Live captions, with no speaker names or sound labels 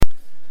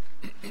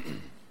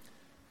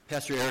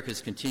Pastor Eric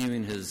is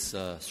continuing his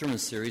sermon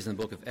series in the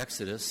book of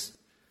Exodus,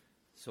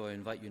 so I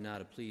invite you now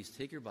to please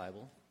take your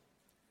Bible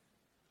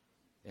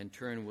and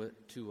turn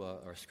to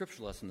our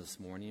scripture lesson this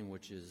morning,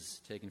 which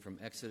is taken from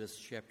Exodus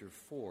chapter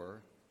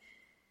 4,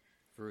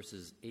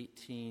 verses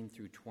 18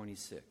 through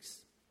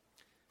 26.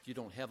 If you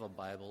don't have a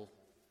Bible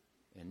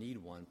and need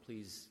one,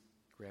 please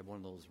grab one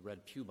of those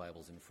red pew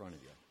Bibles in front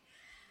of you.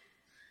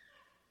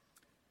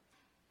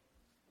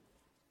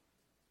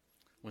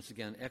 Once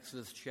again,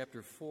 Exodus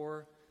chapter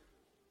 4,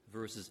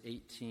 verses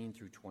 18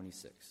 through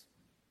 26.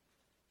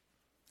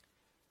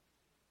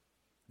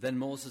 Then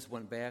Moses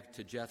went back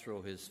to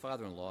Jethro, his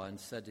father-in-law, and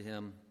said to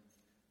him,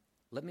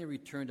 "Let me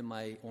return to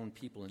my own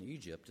people in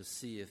Egypt to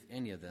see if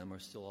any of them are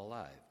still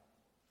alive."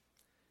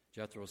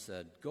 Jethro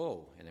said,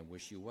 "Go, and I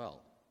wish you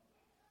well."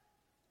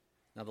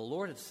 Now the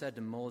Lord had said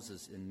to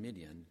Moses in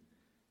Midian,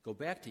 "Go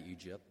back to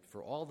Egypt,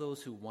 for all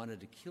those who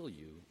wanted to kill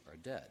you are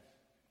dead."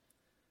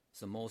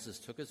 So Moses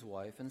took his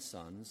wife and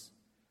sons,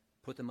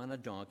 put them on a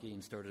donkey,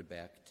 and started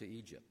back to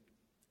Egypt.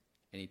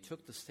 And he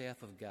took the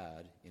staff of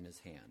God in his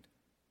hand.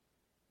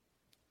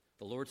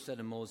 The Lord said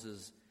to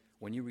Moses,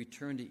 "When you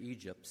return to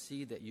Egypt,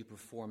 see that you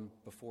perform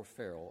before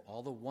Pharaoh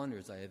all the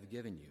wonders I have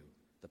given you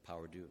the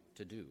power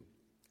to do.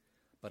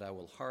 But I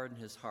will harden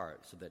his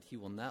heart so that he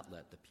will not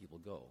let the people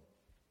go.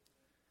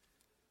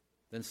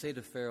 Then say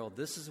to Pharaoh,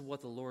 'This is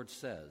what the Lord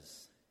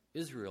says.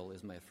 Israel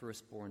is my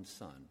firstborn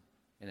son,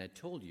 and I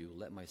told you,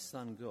 let my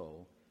son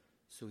go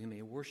so he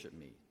may worship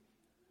me.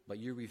 But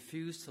you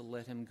refused to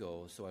let him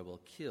go, so I will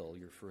kill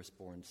your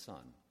firstborn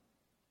son.'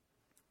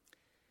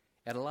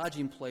 At a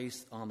lodging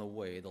place on the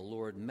way, the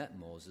Lord met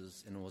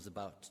Moses and was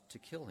about to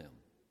kill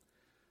him.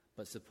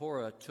 But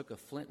Zipporah took a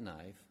flint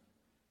knife,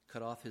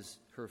 cut off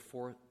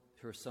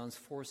her son's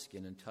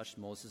foreskin, and touched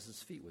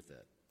Moses' feet with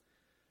it.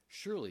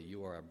 'Surely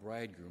you are a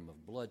bridegroom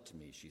of blood to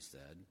me,' she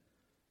said.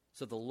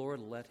 So the Lord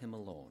let him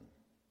alone.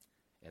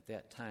 At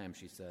that time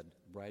she said,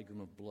 'bridegroom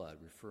of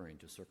blood,' referring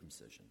to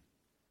circumcision.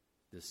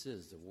 This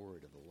is the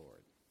word of the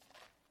Lord.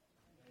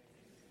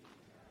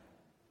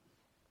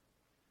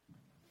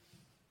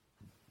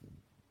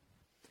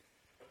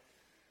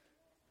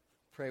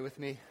 Pray with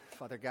me.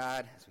 Father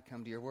God, as we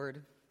come to your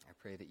word, I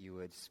pray that you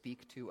would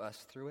speak to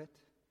us through it,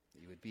 that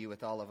you would be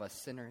with all of us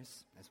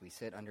sinners as we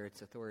sit under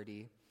its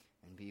authority,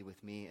 and be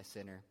with me, a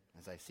sinner,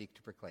 as I seek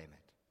to proclaim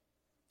it.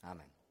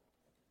 Amen.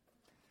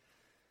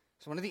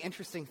 So one of the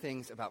interesting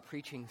things about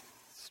preaching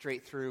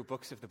straight through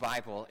books of the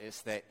Bible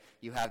is that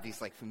you have these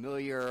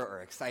familiar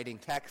or exciting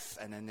texts,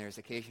 and then there's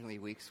occasionally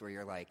weeks where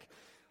you're like,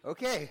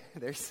 okay,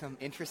 there's some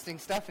interesting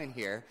stuff in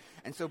here.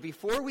 And so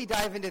before we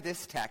dive into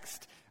this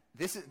text,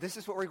 this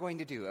is what we're going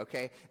to do,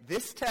 okay?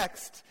 This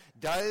text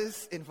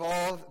does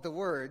involve the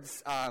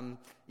words,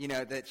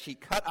 that she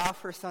cut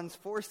off her son's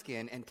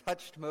foreskin and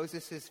touched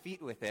Moses'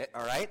 feet with it,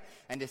 all right?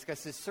 And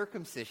discusses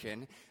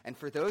circumcision. And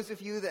for those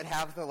of you that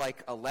have the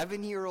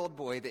 11-year-old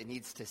boy that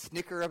needs to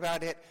snicker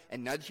about it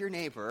and nudge your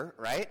neighbor,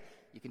 right?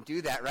 You can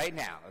do that right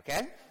now,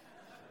 okay?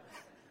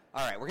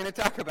 All right, we're going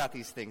to talk about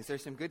these things.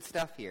 There's some good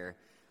stuff here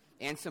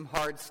and some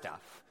hard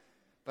stuff.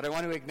 But I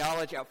want to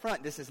acknowledge out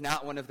front, this is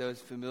not one of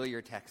those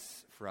familiar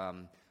texts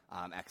from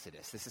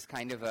Exodus. This is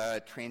kind of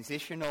a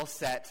transitional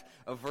set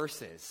of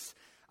verses.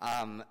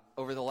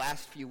 Over the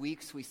last few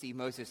weeks, we see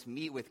Moses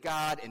meet with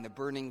God in the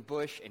burning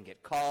bush and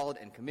get called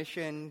and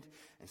commissioned.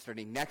 And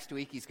starting next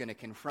week, he's going to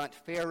confront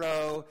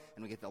Pharaoh,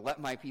 and we get the let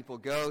my people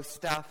go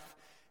stuff.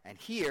 And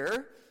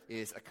here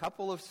is a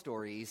couple of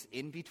stories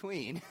in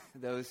between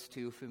those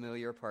two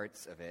familiar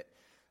parts of it.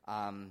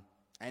 And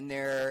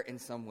they're, in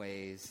some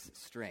ways,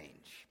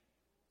 strange.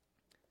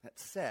 That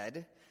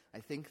said, I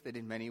think that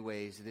in many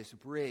ways this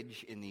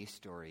bridge in these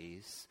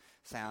stories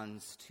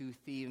sounds two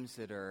themes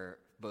that are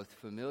both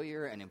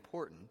familiar and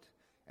important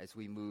as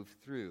we move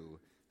through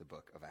the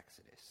book of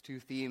Exodus. Two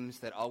themes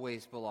that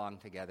always belong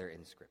together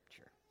in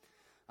Scripture.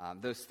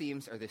 Those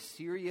themes are the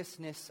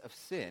seriousness of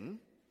sin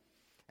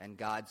and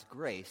God's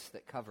grace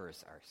that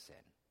covers our sin.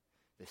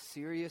 The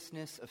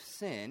seriousness of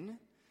sin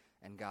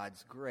and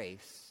God's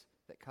grace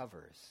that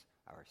covers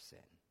our sin.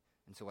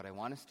 And so what I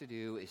want us to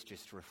do is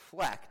just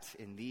reflect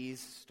in these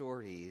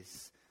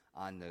stories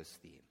on those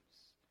themes.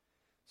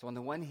 So on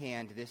the one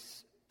hand,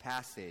 this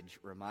passage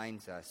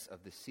reminds us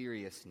of the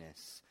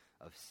seriousness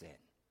of sin.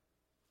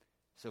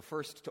 So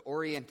first, to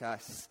orient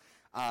us,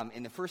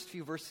 in the first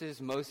few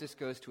verses, Moses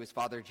goes to his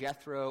father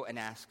Jethro and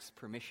asks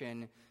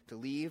permission to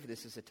leave.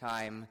 This is a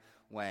time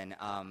when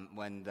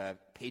the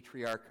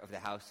patriarch of the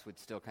house would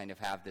still kind of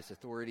have this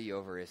authority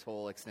over his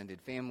whole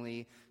extended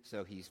family.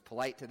 So he's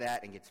polite to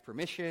that and gets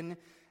permission.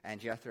 And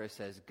Jethro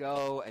says,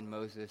 go, and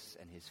Moses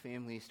and his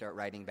family start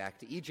riding back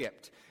to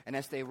Egypt. And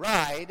as they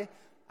ride,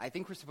 I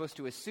think we're supposed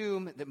to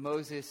assume that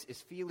Moses is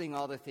feeling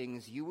all the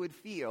things you would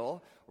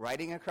feel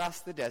riding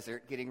across the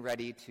desert, getting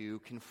ready to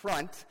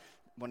confront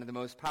one of the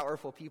most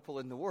powerful people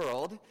in the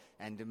world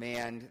and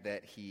demand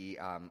that he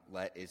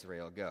let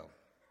Israel go.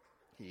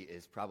 He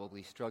is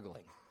probably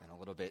struggling and a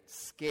little bit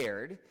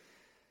scared.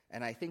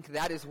 And I think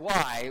that is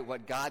why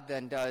what God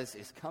then does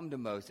is come to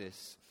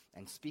Moses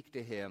and speak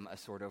to him a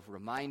sort of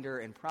reminder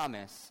and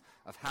promise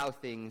of how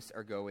things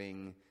are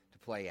going to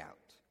play out.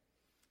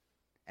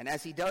 And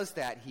as he does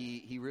that,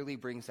 he really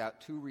brings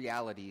out two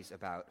realities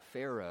about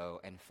Pharaoh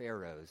and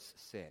Pharaoh's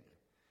sin.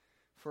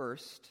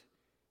 First,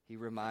 he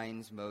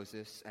reminds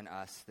Moses and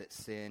us that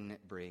sin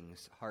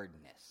brings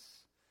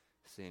hardness.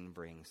 Sin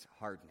brings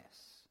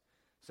hardness.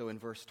 So in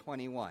verse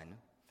 21,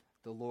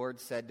 the Lord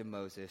said to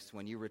Moses,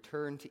 "When you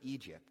return to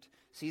Egypt,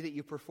 see that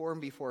you perform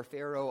before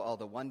Pharaoh all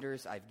the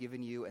wonders I've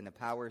given you and the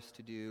powers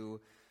to do,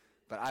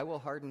 but I will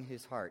harden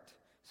his heart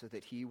so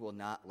that he will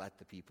not let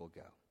the people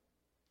go."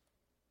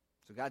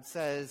 So God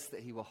says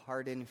that he will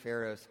harden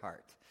Pharaoh's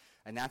heart.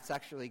 And that's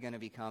actually going to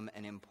become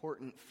an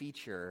important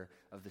feature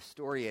of the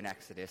story in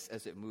Exodus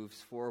as it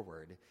moves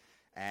forward.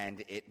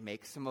 And it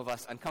makes some of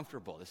us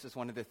uncomfortable. This is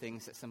one of the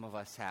things that some of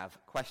us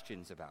have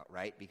questions about,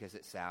 right? Because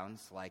it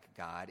sounds like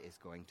God is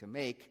going to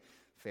make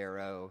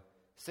Pharaoh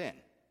sin.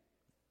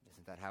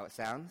 Isn't that how it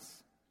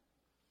sounds?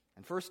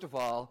 And first of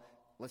all,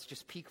 let's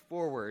just peek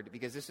forward,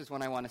 because this is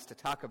when I want us to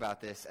talk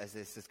about this, as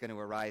this is going to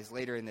arise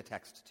later in the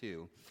text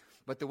too.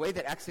 But the way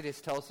that Exodus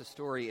tells the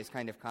story is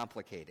kind of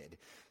complicated.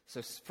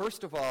 So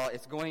first of all,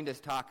 it's going to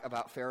talk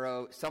about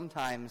Pharaoh.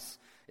 Sometimes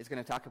it's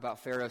going to talk about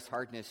Pharaoh's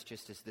hardness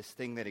just as this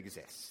thing that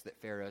exists, that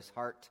Pharaoh's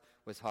heart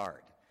was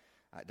hard.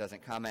 It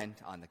doesn't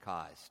comment on the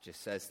cause,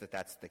 just says that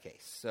that's the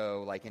case.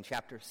 So like in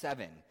chapter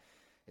 7,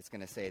 it's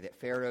going to say that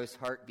Pharaoh's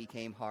heart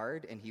became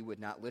hard and he would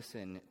not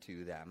listen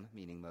to them,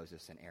 meaning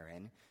Moses and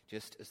Aaron,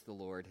 just as the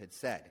Lord had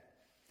said.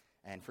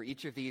 And for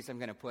each of these, I'm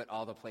going to put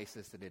all the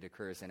places that it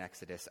occurs in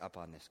Exodus up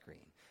on the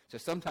screen. So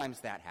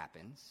sometimes that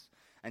happens.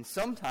 And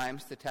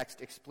sometimes the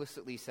text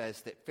explicitly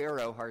says that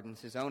Pharaoh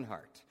hardens his own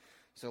heart.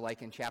 So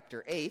like in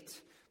chapter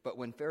 8, but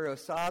when Pharaoh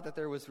saw that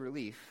there was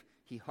relief,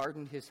 he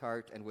hardened his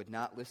heart and would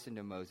not listen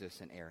to Moses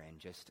and Aaron,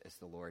 just as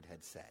the Lord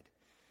had said.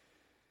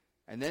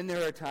 And then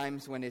there are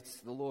times when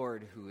it's the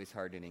Lord who is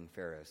hardening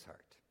Pharaoh's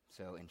heart.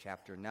 So in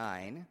chapter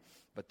 9,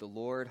 but the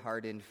Lord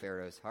hardened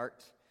Pharaoh's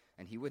heart,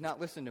 and he would not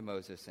listen to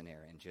Moses and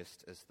Aaron,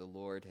 just as the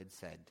Lord had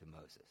said to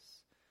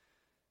Moses.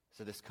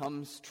 So this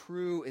comes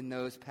true in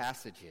those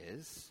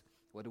passages.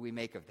 What do we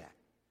make of that?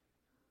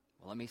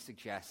 Well, let me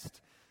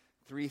suggest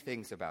three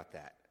things about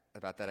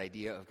that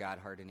idea of God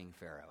hardening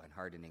Pharaoh and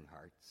hardening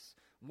hearts.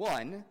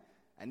 One,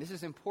 and this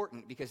is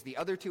important because the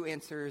other two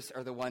answers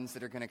are the ones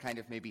that are going to kind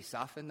of maybe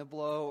soften the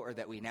blow or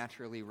that we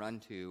naturally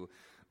run to.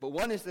 But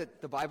one is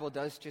that the Bible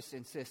does just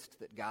insist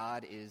that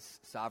God is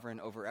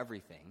sovereign over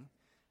everything.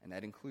 And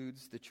that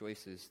includes the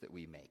choices that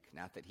we make.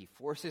 Not that he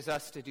forces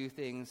us to do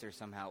things or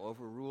somehow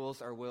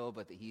overrules our will,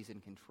 but that he's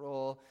in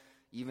control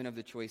even of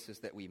the choices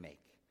that we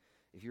make.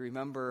 If you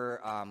remember,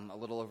 a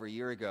little over a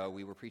year ago,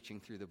 we were preaching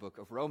through the book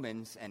of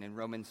Romans, and in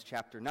Romans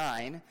chapter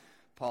 9,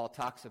 Paul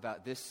talks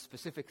about this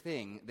specific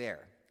thing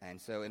there. And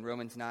so in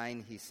Romans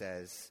 9, he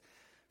says,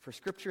 "For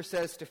Scripture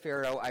says to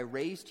Pharaoh, I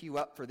raised you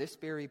up for this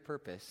very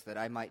purpose, that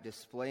I might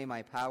display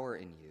my power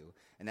in you,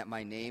 and that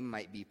my name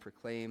might be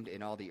proclaimed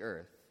in all the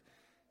earth.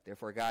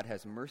 Therefore God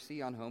has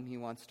mercy on whom he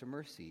wants to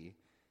mercy,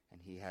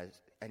 and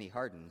he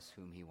hardens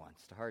whom he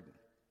wants to harden."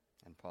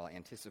 And Paul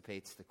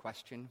anticipates the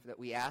question that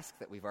we ask,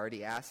 that we've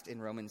already asked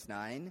in Romans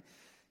 9.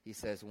 He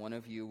says, "One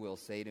of you will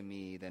say to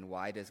me, then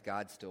why does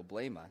God still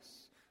blame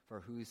us? For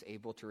who's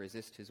able to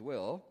resist his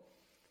will?"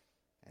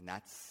 And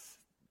that's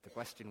the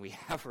question we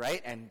have,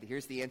 right? And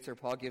here's the answer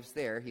Paul gives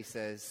there. He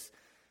says,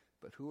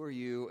 "But who are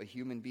you, a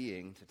human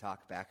being, to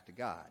talk back to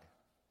God?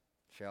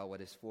 Shall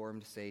what is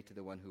formed say to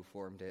the one who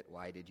formed it,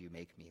 why did you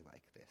make me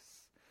like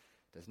this?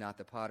 Does not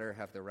the potter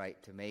have the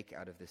right to make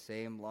out of the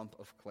same lump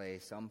of clay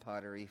some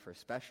pottery for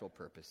special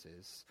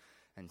purposes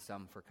and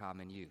some for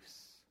common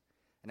use?"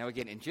 And now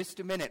again, in just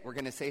a minute, we're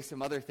going to say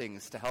some other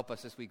things to help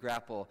us as we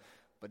grapple,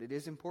 but it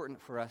is important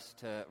for us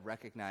to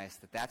recognize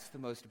that that's the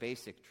most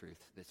basic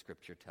truth that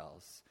Scripture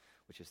tells,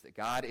 which is that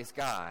God is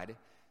God,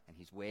 and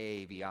he's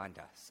way beyond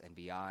us and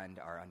beyond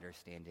our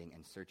understanding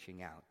and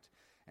searching out.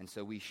 And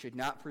so we should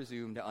not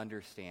presume to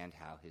understand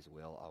how his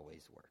will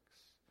always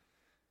works.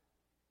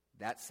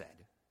 That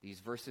said,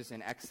 these verses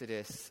in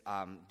Exodus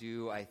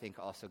do, I think,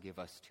 also give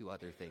us two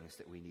other things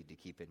that we need to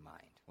keep in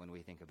mind when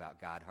we think about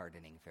God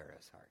hardening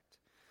Pharaoh's heart.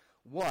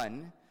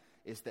 One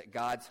is that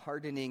God's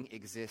hardening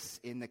exists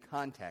in the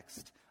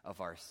context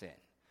of our sin,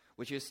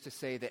 which is to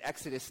say that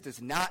Exodus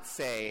does not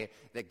say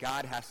that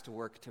God has to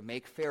work to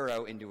make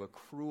Pharaoh into a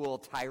cruel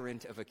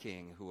tyrant of a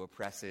king who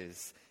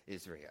oppresses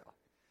Israel.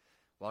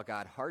 While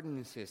God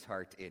hardens his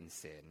heart in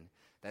sin,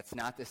 that's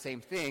not the same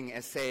thing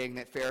as saying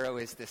that Pharaoh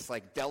is this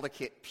like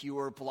delicate,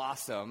 pure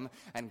blossom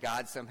and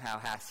God somehow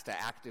has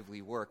to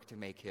actively work to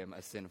make him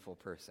a sinful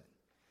person.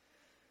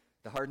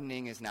 The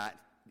hardening is not,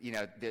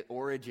 the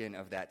origin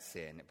of that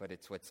sin, but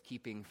it's what's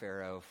keeping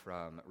Pharaoh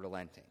from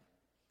relenting.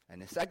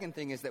 And the second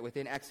thing is that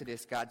within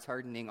Exodus, God's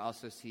hardening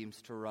also seems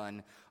to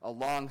run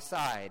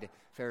alongside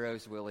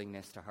Pharaoh's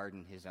willingness to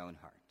harden his own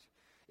heart.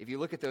 If you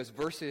look at those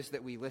verses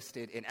that we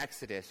listed in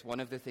Exodus,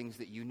 one of the things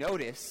that you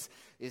notice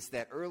is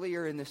that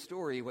earlier in the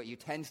story, what you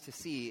tend to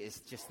see is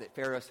just that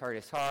Pharaoh's heart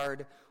is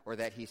hard or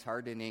that he's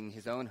hardening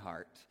his own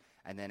heart.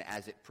 And then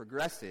as it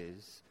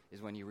progresses,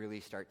 is when you really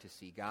start to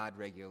see God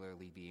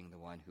regularly being the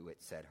one who, it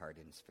said,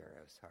 hardens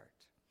Pharaoh's heart.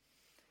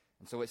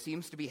 And so what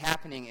seems to be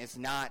happening is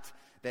not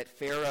that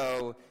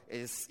Pharaoh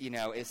is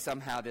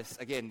somehow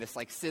this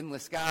like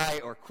sinless guy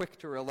or quick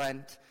to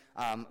relent.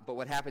 But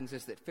what happens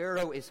is that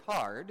Pharaoh is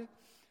hard,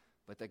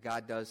 but that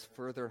God does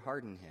further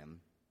harden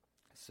him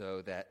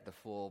so that the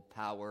full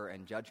power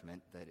and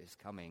judgment that is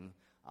coming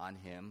on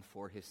him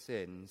for his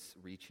sins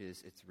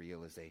reaches its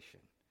realization.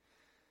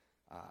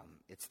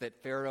 It's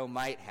that Pharaoh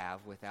might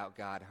have, without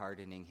God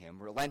hardening him,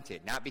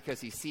 relented. Not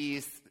because he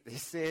sees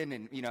his sin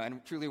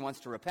and truly wants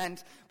to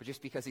repent, but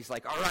just because he's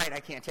like, all right, I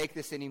can't take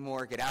this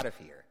anymore, get out of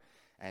here.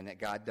 And that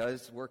God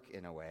does work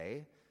in a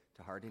way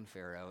to harden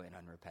Pharaoh in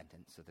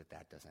unrepentance so that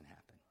that doesn't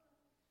happen.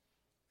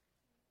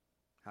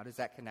 How does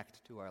that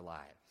connect to our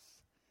lives?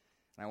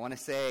 And I want to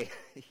say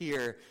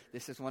here,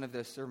 this is one of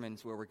those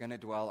sermons where we're going to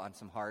dwell on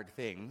some hard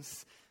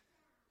things,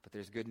 but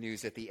there's good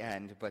news at the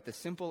end. But the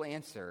simple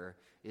answer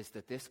is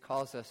that this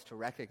calls us to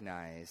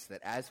recognize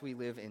that as we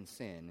live in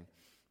sin,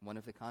 one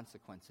of the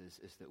consequences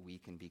is that we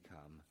can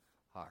become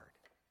hard.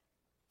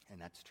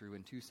 And that's true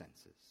in two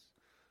senses.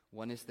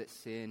 One is that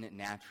sin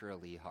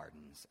naturally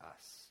hardens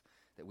us,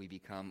 that we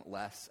become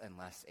less and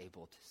less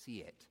able to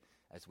see it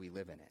as we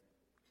live in it.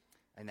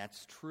 And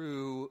that's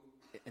true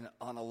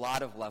on a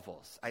lot of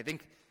levels.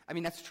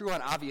 That's true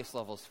on obvious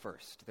levels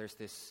first. There's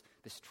this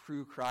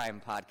true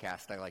crime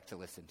podcast I like to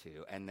listen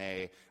to, and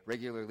they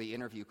regularly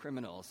interview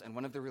criminals. And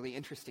one of the really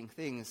interesting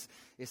things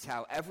is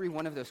how every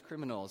one of those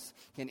criminals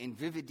can, in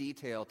vivid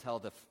detail, tell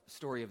the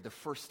story of the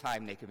first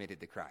time they committed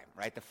the crime,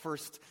 right? The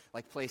first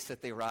place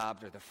that they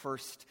robbed, or the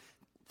first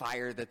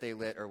fire that they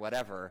lit, or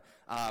whatever.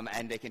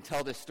 And they can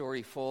tell this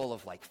story full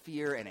of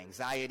fear and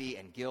anxiety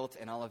and guilt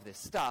and all of this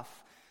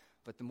stuff.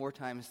 But the more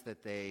times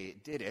that they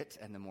did it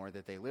and the more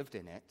that they lived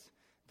in it,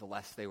 the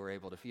less they were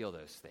able to feel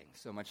those things.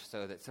 So much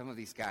so that some of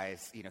these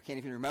guys, can't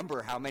even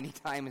remember how many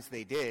times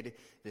they did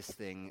this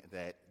thing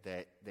that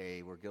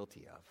they were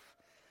guilty of.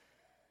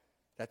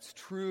 That's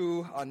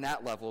true on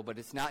that level, but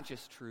it's not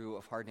just true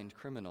of hardened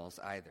criminals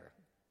either.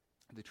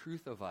 The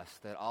truth of us,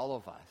 that all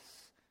of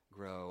us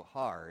grow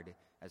hard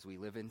as we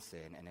live in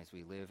sin, and as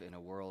we live in a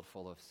world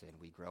full of sin,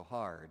 we grow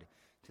hard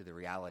to the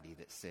reality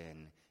that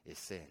sin is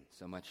sin,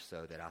 so much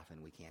so that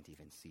often we can't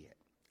even see it.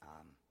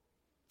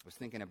 I was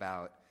thinking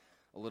about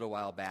a little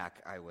while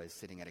back, I was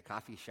sitting at a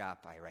coffee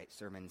shop. I write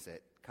sermons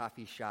at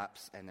coffee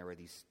shops, and there were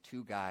these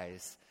two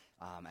guys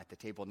at the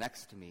table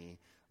next to me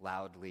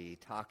loudly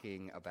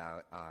talking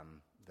about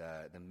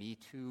the Me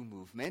Too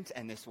movement,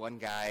 and this one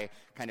guy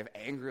kind of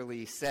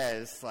angrily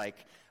says,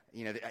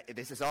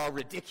 this is all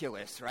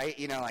ridiculous, right?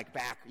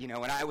 Back,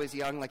 when I was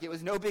young, it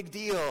was no big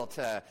deal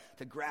to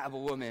grab a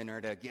woman or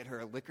to get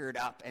her liquored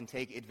up and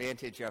take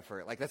advantage of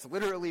her. That's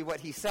literally what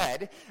he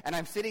said. And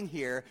I'm sitting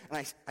here,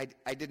 and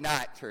I did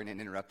not turn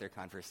and interrupt their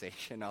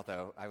conversation,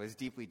 although I was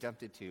deeply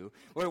tempted to.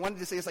 What I wanted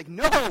to say is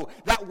no,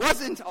 that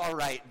wasn't all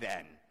right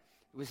then.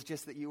 It was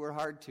just that you were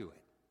hard to it.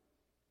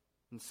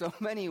 In so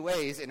many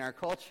ways in our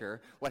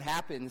culture, what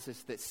happens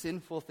is that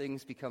sinful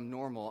things become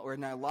normal, or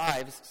in our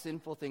lives,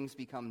 sinful things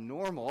become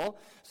normal,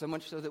 so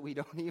much so that we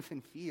don't even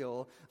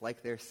feel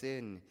like they're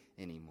sin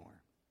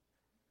anymore.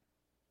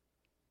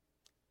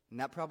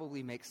 And that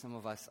probably makes some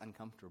of us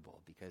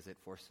uncomfortable because it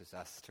forces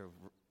us to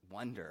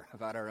wonder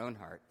about our own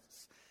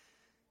hearts.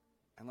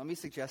 And let me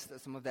suggest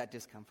that some of that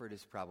discomfort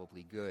is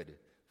probably good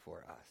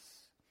for us.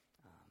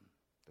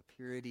 The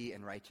purity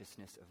and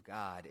righteousness of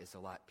God is a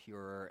lot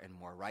purer and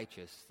more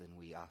righteous than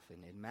we often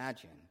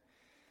imagine.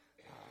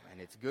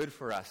 And it's good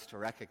for us to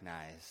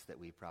recognize that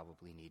we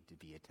probably need to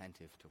be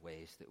attentive to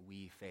ways that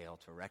we fail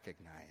to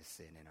recognize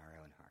sin in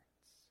our own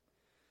hearts.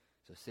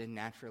 So sin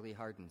naturally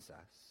hardens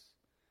us.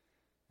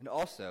 And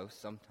also,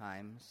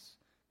 sometimes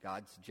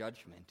God's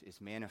judgment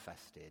is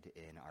manifested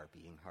in our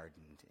being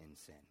hardened in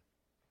sin.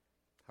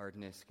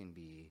 Hardness can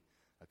be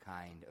a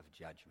kind of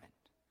judgment.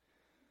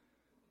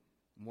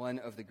 One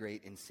of the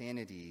great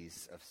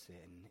insanities of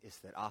sin is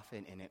that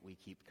often in it we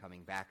keep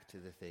coming back to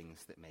the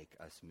things that make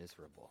us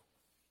miserable.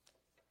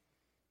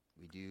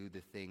 We do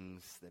the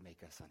things that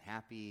make us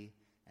unhappy,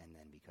 and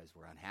then because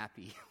we're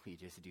unhappy, we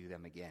just do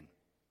them again.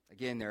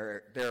 Again,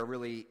 there are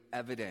really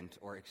evident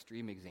or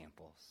extreme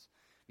examples.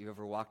 You've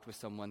ever walked with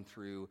someone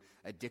through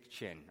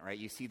addiction, right?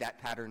 You see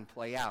that pattern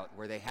play out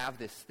where they have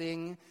this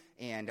thing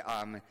and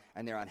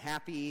they're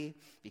unhappy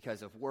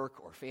because of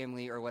work or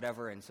family or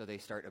whatever, and so they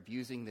start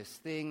abusing this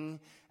thing,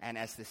 and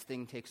as this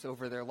thing takes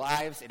over their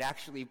lives, it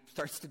actually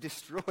starts to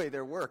destroy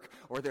their work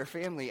or their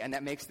family, and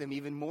that makes them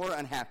even more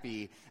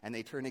unhappy, and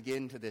they turn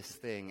again to this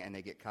thing, and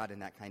they get caught in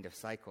that kind of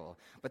cycle.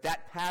 But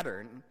that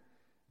pattern,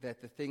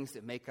 that the things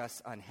that make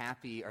us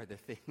unhappy are the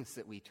things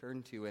that we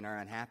turn to in our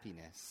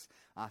unhappiness,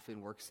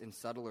 often works in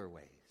subtler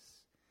ways.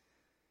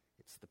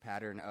 It It's the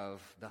pattern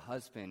of the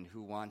husband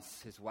who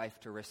wants his wife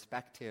to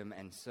respect him,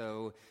 and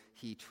so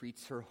he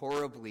treats her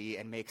horribly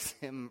and makes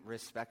him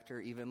respect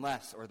her even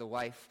less. Or the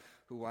wife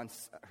who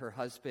wants her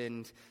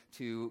husband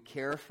to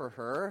care for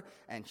her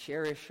and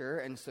cherish her,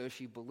 and so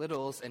she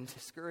belittles and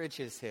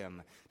discourages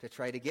him to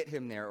try to get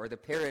him there. Or the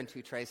parent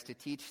who tries to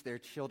teach their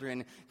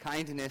children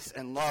kindness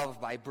and love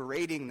by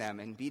berating them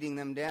and beating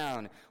them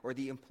down. Or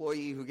the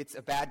employee who gets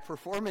a bad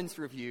performance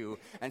review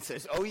and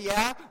says, "Oh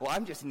yeah? Well,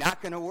 I'm just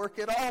not going to work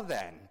at all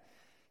then."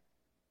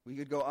 We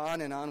could go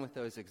on and on with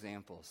those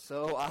examples.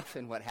 So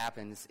often what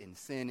happens in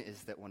sin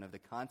is that one of the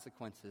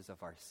consequences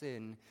of our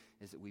sin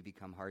is that we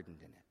become hardened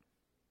in it.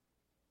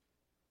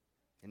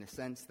 In a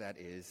sense, that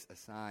is a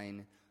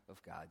sign of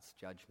God's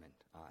judgment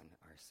on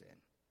our sin.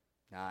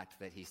 Not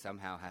that he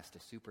somehow has to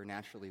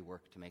supernaturally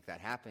work to make that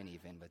happen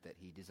even, but that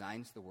he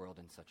designs the world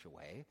in such a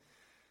way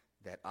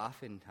that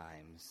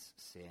oftentimes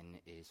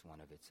sin is one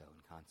of its own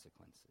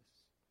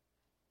consequences.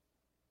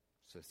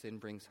 So sin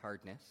brings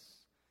hardness,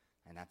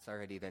 and that's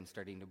already then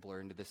starting to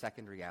blur into the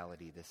second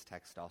reality this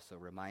text also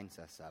reminds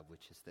us of,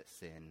 which is that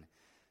sin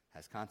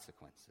has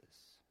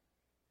consequences.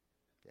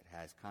 It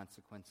has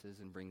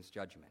consequences and brings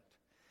judgment.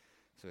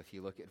 So if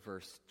you look at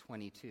verse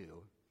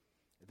 22,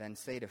 "Then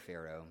say to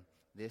Pharaoh,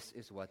 'This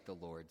is what the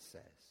Lord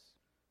says.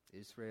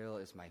 Israel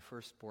is my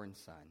firstborn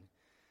son,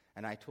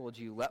 and I told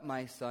you, let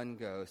my son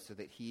go so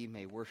that he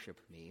may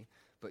worship me,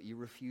 but you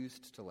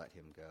refused to let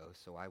him go,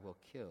 so I will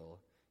kill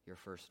your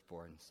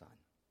firstborn son.'"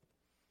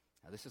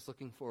 Now, this is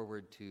looking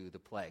forward to the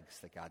plagues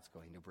that God's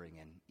going to bring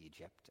in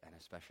Egypt, and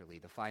especially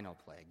the final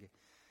plague.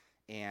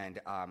 And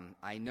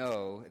I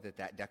know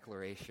that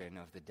declaration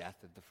of the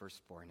death of the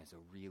firstborn is a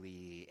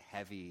really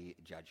heavy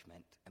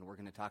judgment, and we're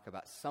going to talk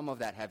about some of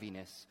that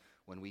heaviness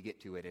when we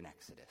get to it in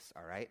Exodus,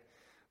 all right?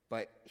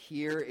 But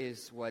here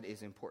is what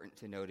is important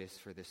to notice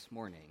for this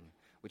morning,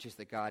 which is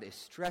that God is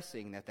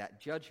stressing that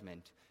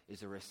judgment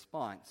is a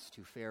response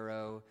to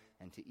Pharaoh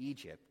and to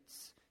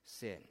Egypt's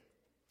sin.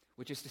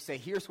 Which is to say,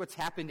 here's what's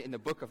happened in the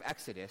book of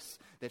Exodus,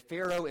 that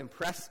Pharaoh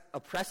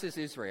oppresses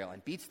Israel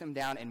and beats them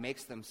down and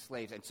makes them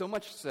slaves. And so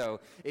much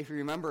so, if you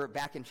remember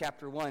back in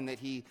chapter 1, that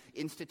he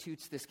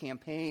institutes this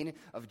campaign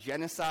of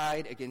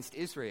genocide against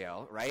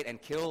Israel, right?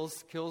 And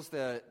kills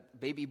the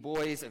baby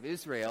boys of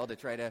Israel to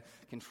try to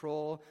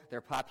control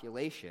their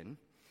population.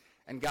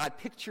 And God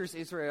pictures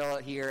Israel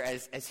here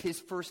as his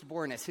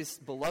firstborn, as his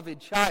beloved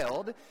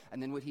child.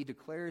 And then what he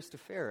declares to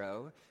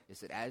Pharaoh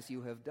is that as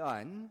you have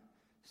done,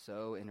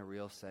 so in a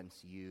real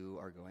sense you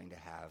are going to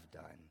have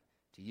done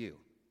to you.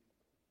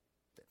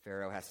 That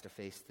Pharaoh has to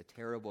face the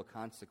terrible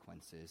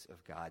consequences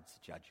of God's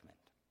judgment.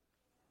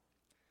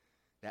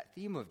 That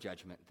theme of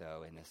judgment,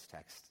 though, in this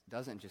text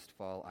doesn't just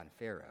fall on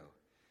Pharaoh.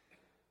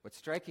 What's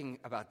striking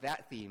about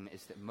that theme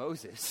is that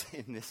Moses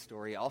in this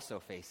story also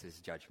faces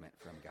judgment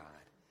from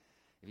God.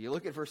 If you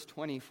look at verse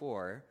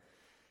 24,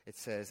 it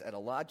says, "At a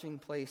lodging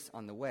place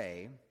on the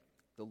way,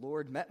 the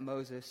Lord met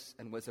Moses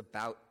and was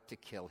about to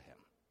kill him."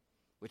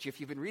 Which,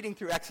 if you've been reading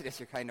through Exodus,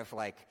 you're kind of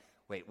like,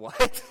 wait,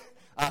 what?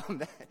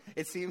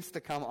 It seems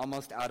to come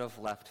almost out of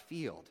left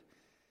field.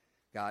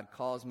 God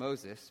calls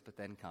Moses, but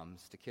then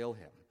comes to kill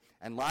him.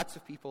 And lots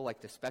of people like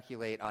to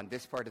speculate on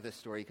this part of the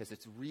story because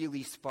it's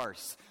really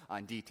sparse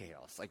on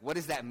details. Like, what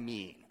does that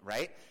mean,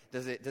 right?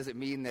 Does it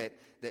mean that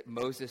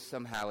Moses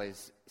somehow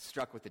is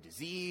struck with a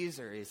disease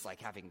or is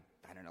like having,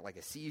 I don't know, like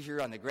a seizure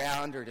on the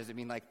ground? Or does it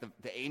mean like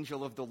the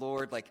angel of the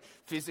Lord like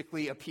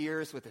physically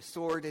appears with a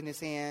sword in his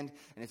hand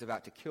and is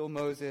about to kill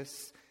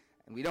Moses?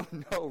 And we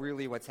don't know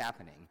really what's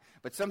happening.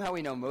 But somehow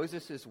we know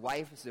Moses'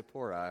 wife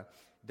Zipporah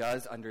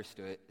does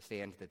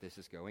understand that this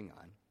is going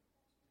on.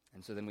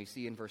 And so then we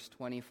see in verse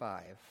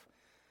 25,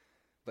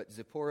 "But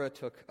Zipporah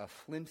took a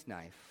flint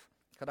knife,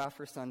 cut off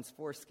her son's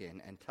foreskin,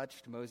 and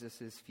touched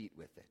Moses' feet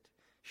with it.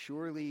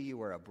 'Surely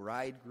you are a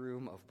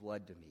bridegroom of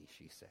blood to me,'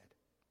 she said."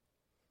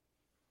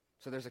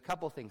 So there's a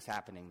couple things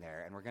happening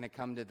there, and we're going to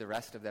come to the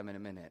rest of them in a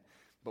minute.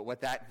 But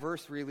what that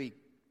verse really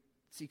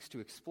seeks to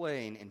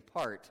explain, in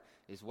part,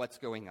 is what's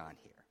going on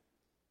here.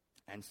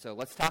 And so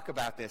let's talk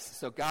about this.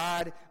 So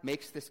God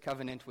makes this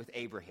covenant with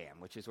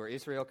Abraham, which is where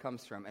Israel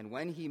comes from. And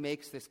when he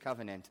makes this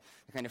covenant,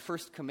 the kind of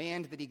first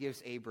command that he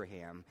gives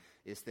Abraham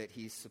is that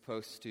he's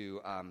supposed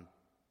to,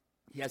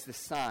 he has the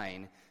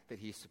sign that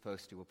he's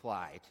supposed to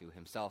apply to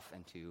himself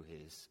and to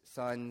his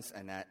sons,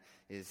 and that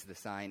is the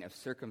sign of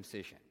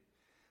circumcision.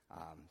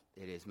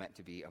 It is meant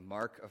to be a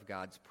mark of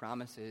God's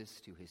promises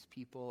to his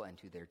people and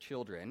to their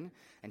children.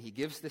 And he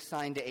gives the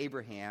sign to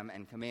Abraham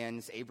and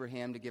commands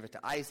Abraham to give it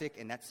to Isaac,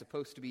 and that's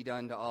supposed to be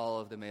done to all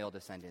of the male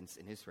descendants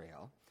in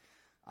Israel.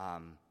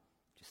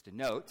 Just a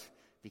note,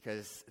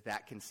 because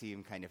that can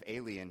seem kind of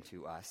alien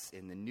to us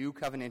in the new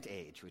covenant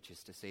age, which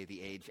is to say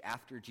the age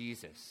after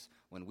Jesus,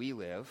 when we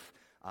live,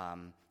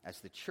 as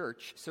the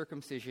church,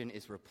 circumcision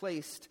is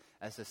replaced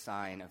as a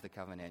sign of the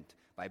covenant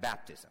by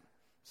baptism.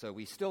 So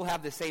we still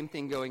have the same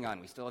thing going on.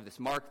 We still have this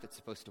mark that's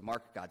supposed to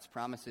mark God's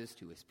promises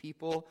to his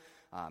people,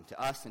 to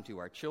us and to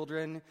our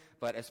children.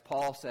 But as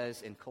Paul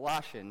says in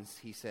Colossians,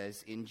 he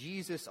says, "In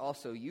Jesus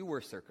also you were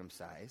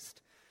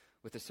circumcised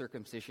with a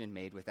circumcision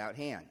made without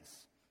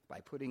hands, by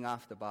putting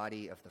off the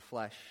body of the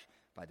flesh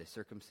by the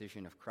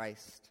circumcision of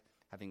Christ,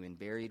 having been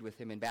buried with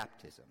him in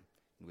baptism,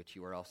 in which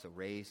you are also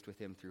raised with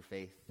him through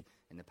faith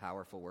in the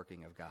powerful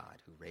working of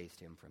God, who raised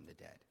him from the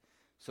dead.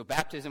 So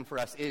baptism for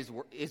us is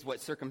what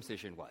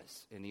circumcision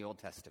was in the Old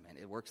Testament.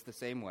 It works the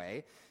same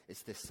way.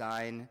 It's the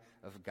sign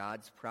of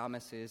God's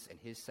promises and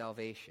his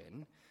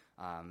salvation.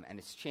 And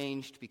it's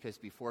changed because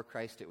before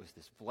Christ it was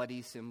this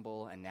bloody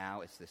symbol, and now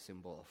it's the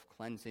symbol of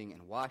cleansing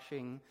and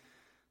washing.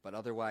 But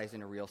otherwise,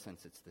 in a real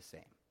sense, it's the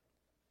same.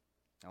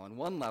 Now, on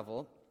one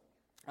level,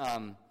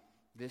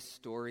 this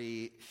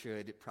story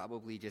should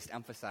probably just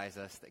emphasize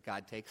us that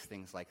God takes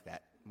things like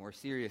that more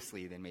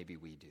seriously than maybe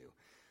we do.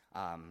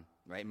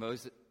 Right?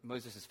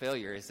 Moses'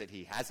 failure is that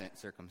he hasn't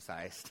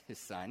circumcised his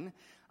son.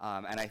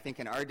 And I think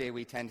in our day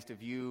we tend to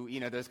view,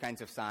 those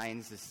kinds of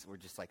signs as we're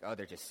just like, oh,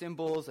 they're just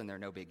symbols and they're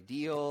no big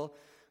deal.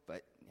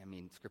 But,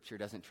 Scripture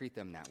doesn't treat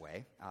them that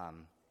way.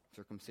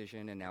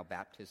 Circumcision and now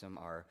baptism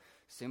are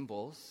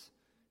symbols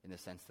in the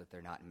sense that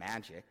they're not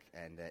magic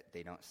and that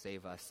they don't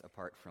save us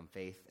apart from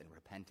faith and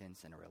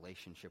repentance and a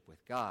relationship with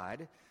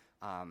God.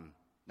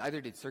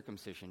 Neither did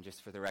circumcision,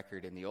 just for the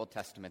record. In the Old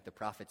Testament, the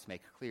prophets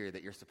make clear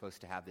that you're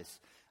supposed to have this,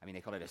 they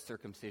called it a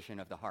circumcision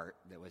of the heart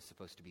that was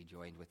supposed to be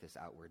joined with this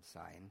outward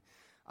sign.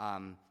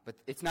 But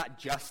it's not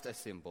just a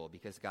symbol,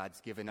 because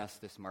God's given us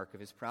this mark of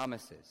his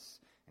promises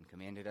and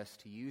commanded us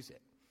to use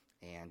it.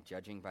 And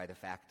judging by the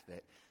fact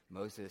that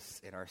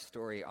Moses in our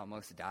story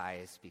almost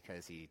dies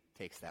because he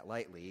takes that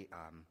lightly,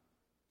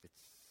 it's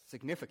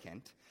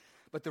significant.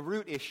 But the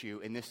root issue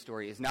in this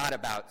story is not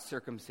about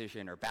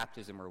circumcision or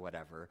baptism or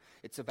whatever.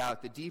 It's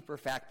about the deeper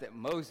fact that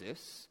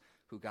Moses,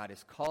 who God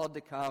has called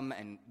to come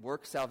and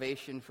work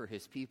salvation for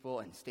his people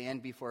and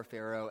stand before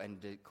Pharaoh and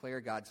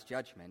declare God's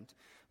judgment,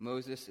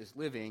 Moses is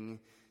living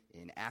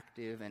in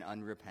active and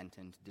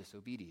unrepentant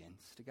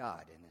disobedience to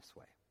God in this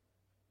way.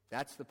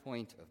 That's the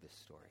point of this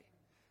story.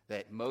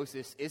 That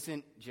Moses it's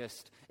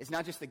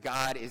not just that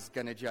God is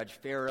going to judge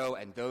Pharaoh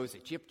and those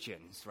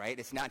Egyptians, right?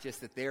 It's not just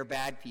that they're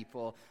bad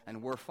people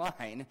and we're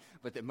fine,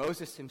 but that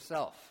Moses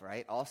himself,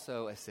 right,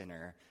 also a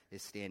sinner,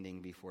 is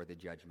standing before the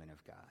judgment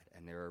of God.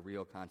 And there are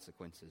real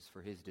consequences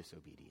for his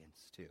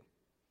disobedience, too.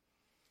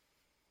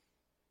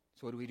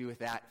 So what do we do with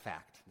that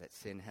fact, that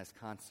sin has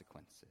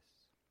consequences?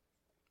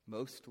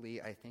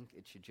 Mostly, I think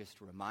it should just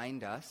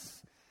remind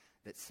us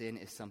that sin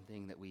is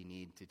something that we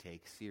need to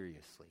take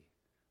seriously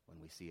when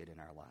we see it in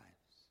our lives.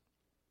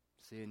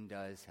 Sin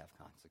does have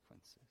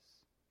consequences.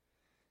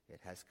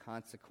 It has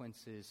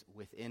consequences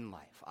within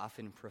life,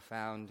 often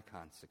profound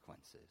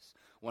consequences.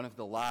 One of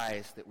the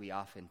lies that we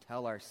often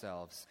tell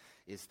ourselves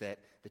is that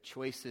the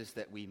choices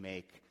that we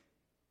make,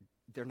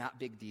 they're not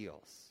big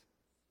deals.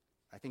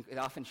 I think it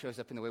often shows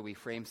up in the way we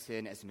frame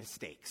sin as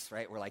mistakes,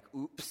 right? We're like,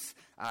 oops,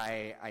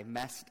 I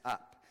messed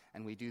up.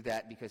 And we do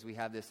that because we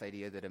have this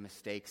idea that a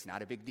mistake's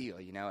not a big deal.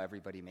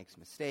 Everybody makes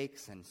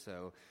mistakes, and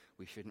so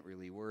we shouldn't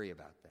really worry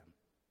about them.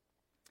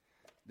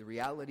 The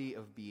reality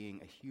of being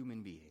a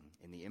human being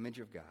in the image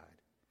of God,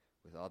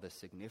 with all the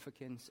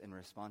significance and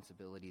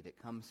responsibility that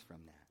comes from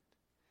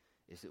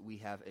that, is that we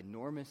have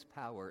enormous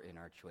power in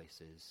our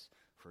choices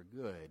for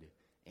good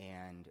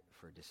and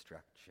for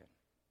destruction.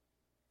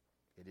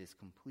 It is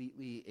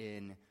completely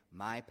in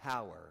my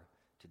power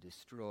to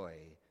destroy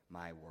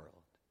my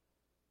world.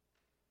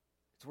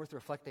 It's worth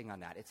reflecting on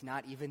that. It's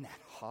not even that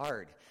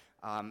hard.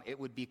 It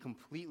would be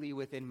completely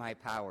within my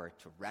power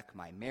to wreck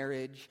my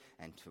marriage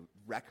and to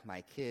wreck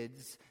my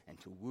kids and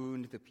to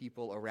wound the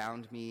people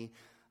around me.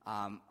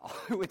 All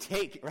it would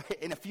take,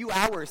 right? In a few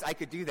hours, I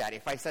could do that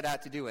if I set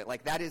out to do it.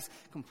 That is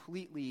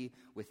completely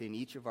within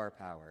each of our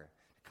power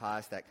to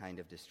cause that kind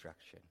of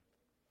destruction.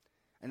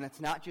 And that's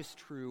not just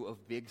true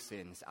of big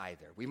sins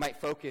either. We might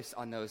focus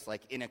on those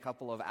in a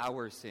couple of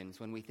hours sins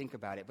when we think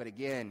about it. But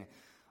again,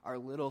 our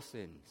little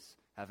sins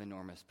have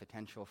enormous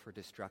potential for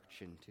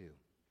destruction too.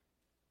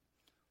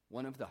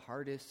 One of the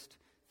hardest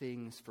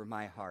things for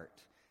my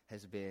heart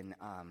has been,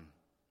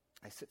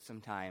 I sit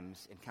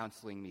sometimes in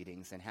counseling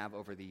meetings and have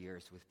over the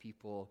years with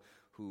people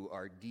who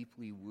are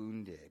deeply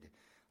wounded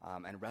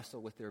and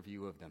wrestle with their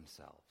view of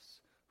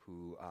themselves,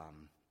 who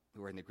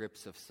are in the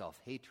grips of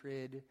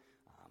self-hatred,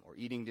 or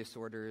eating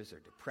disorders or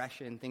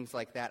depression, things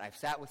like that. I've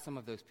sat with some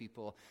of those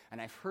people, and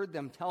I've heard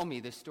them tell me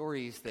the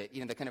stories that,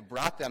 that kind of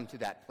brought them to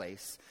that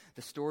place,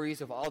 the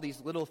stories of all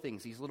these little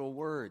things, these little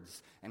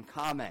words and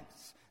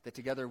comments that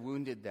together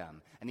wounded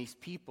them, and these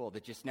people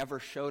that just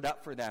never showed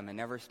up for them and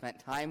never spent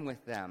time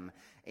with them,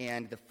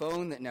 and the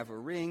phone that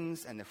never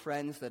rings and the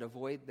friends that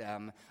avoid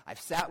them. I've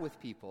sat with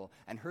people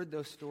and heard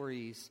those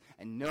stories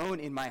and known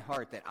in my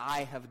heart that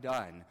I have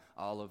done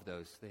all of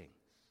those things.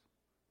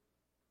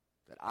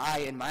 That I,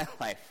 in my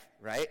life,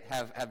 right,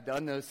 have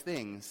done those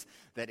things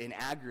that in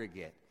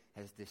aggregate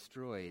has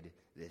destroyed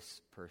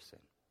this person.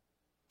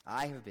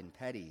 I have been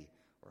petty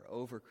or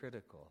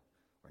overcritical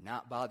or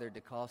not bothered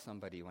to call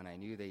somebody when I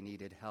knew they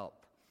needed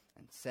help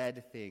and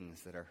said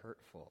things that are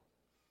hurtful.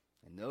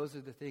 And those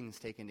are the things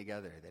taken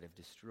together that have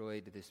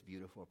destroyed this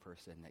beautiful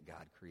person that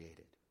God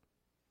created.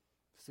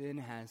 Sin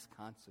has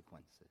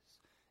consequences.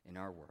 in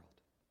our world.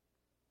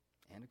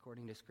 And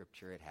according to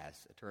Scripture, it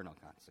has eternal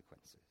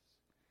consequences.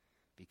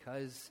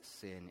 Because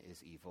sin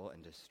is evil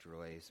and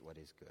destroys what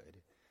is good,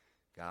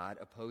 God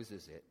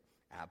opposes it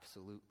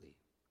absolutely.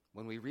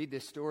 When we read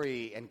this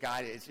story and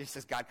it just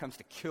says God comes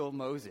to kill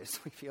Moses,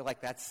 we feel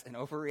like that's an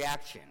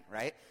overreaction,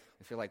 right?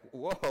 We feel like,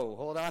 whoa,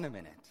 hold on a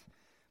minute.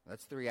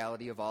 That's the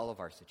reality of all of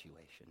our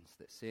situations,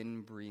 that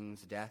sin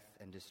brings death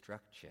and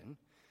destruction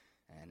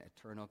and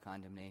eternal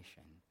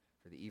condemnation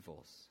for the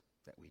evils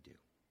that we do.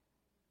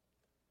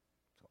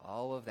 So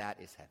all of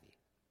that is heavy.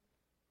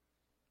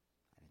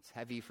 And it's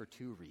heavy for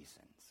two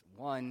reasons.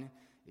 One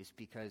is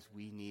because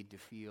we need to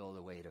feel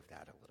the weight of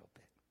that a little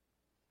bit.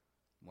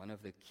 One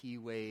of the key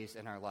ways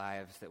in our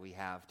lives that we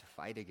have to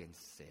fight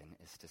against sin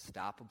is to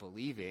stop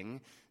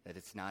believing that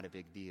it's not a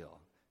big deal,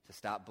 to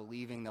stop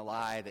believing the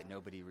lie that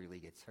nobody really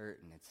gets hurt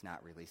and it's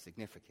not really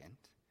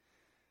significant.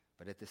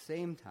 But at the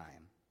same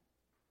time,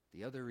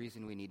 the other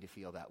reason we need to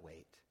feel that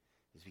weight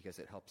is because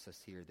it helps us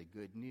hear the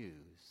good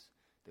news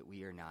that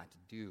we are not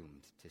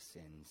doomed to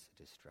sin's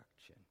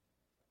destruction.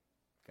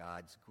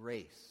 God's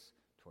grace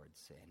towards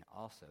sin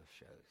also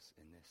shows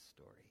in this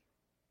story.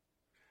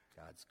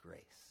 God's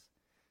grace.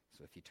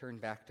 So if you turn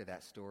back to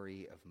that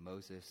story of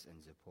Moses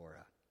and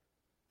Zipporah,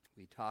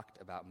 we talked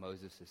about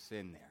Moses'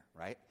 sin there,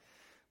 right?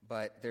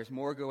 But there's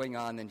more going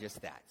on than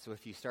just that. So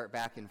if you start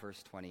back in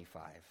verse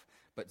 25,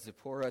 but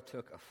Zipporah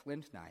took a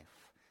flint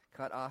knife,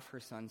 cut off her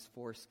son's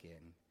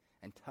foreskin,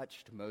 and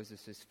touched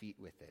Moses' feet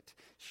with it.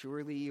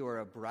 Surely you are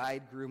a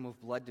bridegroom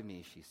of blood to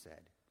me, she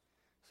said.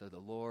 So the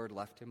Lord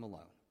left him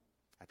alone.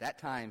 At that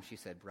time, she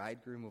said,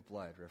 bridegroom of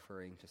blood,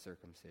 referring to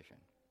circumcision.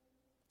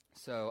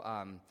 So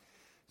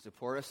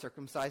Zipporah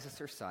circumcises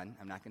her son.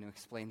 I'm not going to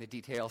explain the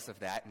details of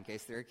that in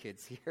case there are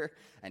kids here.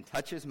 And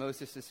touches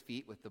Moses'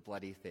 feet with the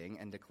bloody thing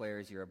and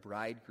declares, you're a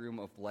bridegroom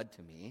of blood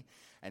to me.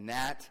 And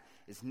that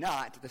is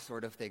not the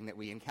sort of thing that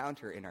we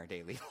encounter in our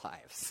daily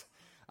lives.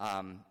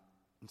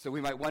 So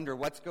we might wonder,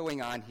 what's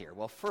going on here?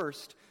 Well,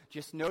 first,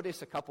 just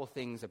notice a couple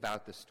things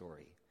about the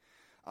story.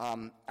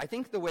 I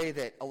think the way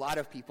that a lot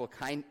of people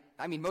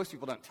most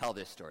people don't tell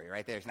this story,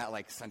 right? There's not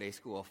like Sunday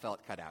school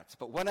felt cutouts.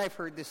 But when I've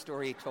heard this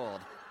story told,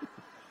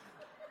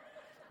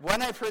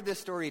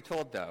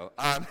 though,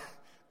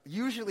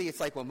 usually it's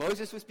like, well,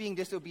 Moses was being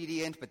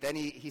disobedient, but then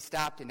he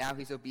stopped, and now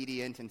he's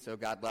obedient, and so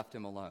God left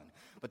him alone.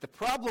 But the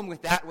problem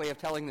with that way of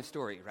telling the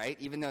story, right,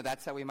 even though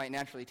that's how we might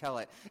naturally tell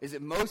it, is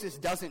that Moses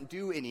doesn't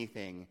do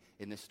anything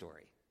in the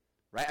story,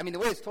 right? I mean, the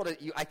way it's told,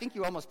 I think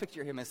you almost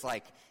picture him as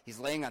like he's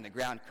laying on the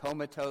ground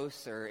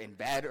comatose or in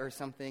bed or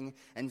something,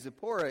 and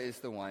Zipporah is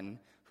the one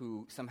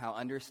who somehow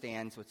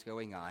understands what's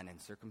going on and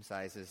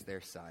circumcises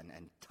their son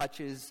and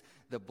touches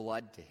the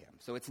blood to him.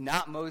 So it's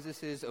not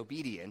Moses'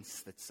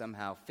 obedience that's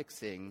somehow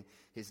fixing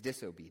his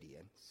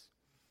disobedience.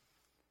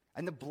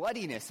 And the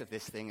bloodiness of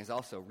this thing is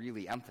also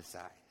really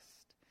emphasized.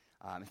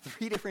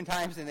 3 different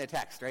times in the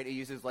text, right? It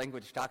uses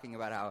language talking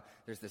about how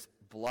there's this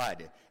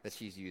blood that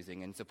she's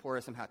using, and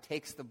Zipporah somehow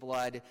takes the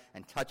blood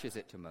and touches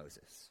it to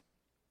Moses.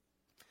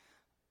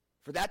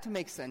 For that to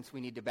make sense,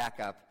 we need to back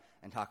up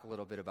and talk a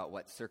little bit about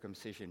what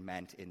circumcision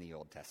meant in the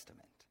Old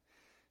Testament.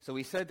 So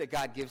we said that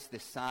God gives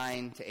this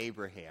sign to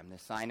Abraham, the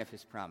sign of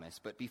his promise.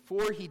 But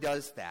before he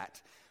does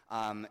that,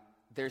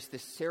 there's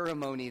this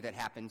ceremony that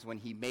happens when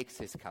he makes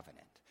his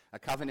covenant. A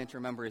covenant,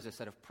 remember, is a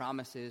set of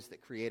promises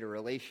that create a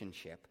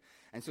relationship.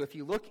 And so if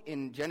you look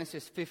in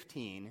Genesis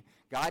 15,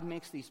 God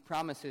makes these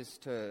promises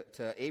to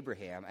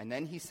Abraham, and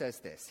then he says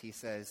this. He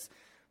says,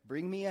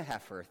 bring me a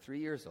heifer 3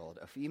 years old,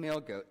 a female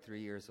goat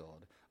 3 years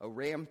old, a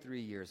ram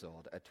 3 years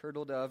old, a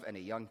turtle dove, and a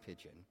young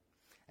pigeon.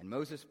 And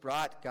Moses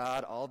brought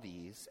God all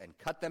these and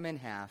cut them in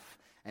half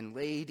and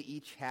laid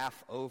each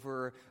half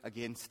over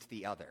against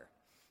the other.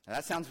 Now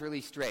that sounds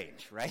really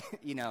strange, right?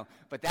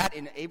 But that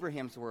in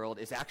Abraham's world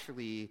is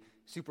actually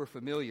super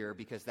familiar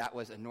because that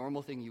was a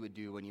normal thing you would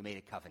do when you made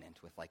a covenant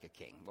with like a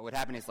king. What would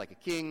happen is like a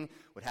king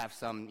would have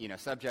some,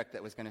 subject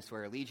that was going to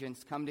swear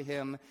allegiance come to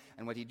him,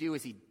 and what he'd do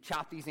is he'd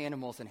chop these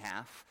animals in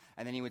half,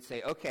 and then he would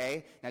say,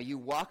 okay, now you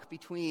walk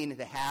between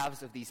the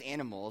halves of these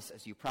animals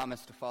as you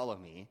promised to follow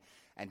me.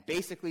 And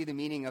basically the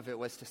meaning of it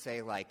was to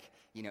say,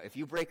 if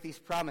you break these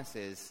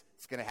promises,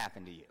 it's going to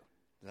happen to you.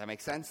 Does that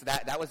make sense?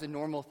 That was a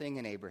normal thing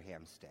in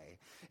Abraham's day.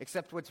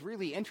 Except what's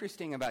really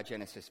interesting about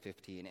Genesis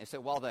 15 is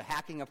that while the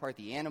hacking apart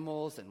the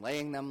animals and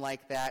laying them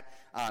like that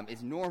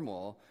is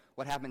normal,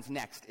 what happens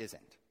next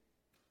isn't.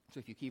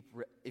 So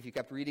if you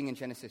kept reading in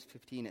Genesis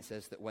 15, it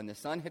says that when the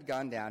sun had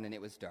gone down and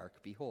it was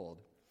dark, behold,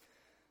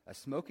 a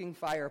smoking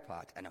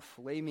firepot and a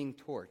flaming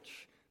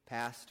torch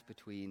passed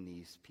between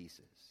these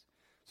pieces.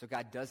 So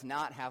God does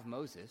not have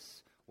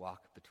Moses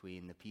walk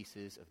between the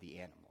pieces of the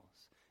animals.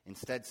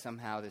 Instead,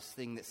 somehow, this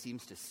thing that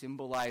seems to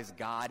symbolize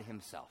God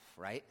himself,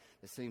 right?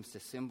 That seems to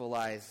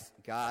symbolize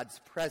God's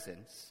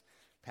presence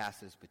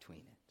passes between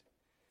it.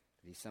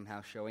 He's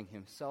somehow showing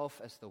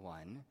himself as the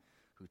one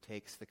who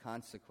takes the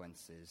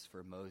consequences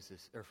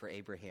for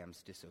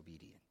Abraham's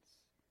disobedience.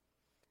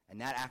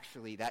 And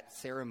that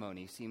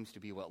ceremony seems to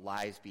be what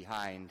lies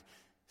behind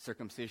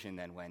circumcision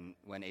then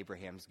when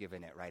Abraham's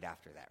given it right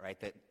after that,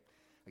 right?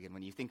 Again,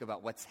 when you think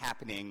about what's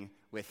happening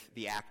with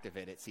the act of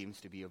it, it seems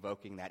to be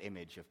evoking that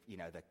image of,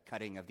 the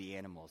cutting of the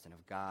animals and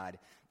of God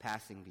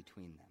passing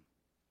between them.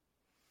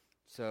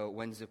 So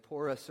when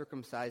Zipporah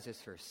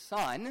circumcises her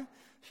son,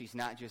 she's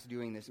not just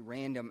doing this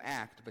random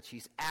act, but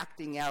she's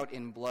acting out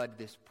in blood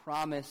this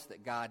promise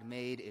that God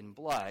made in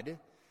blood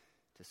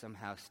to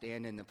somehow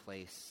stand in the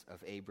place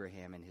of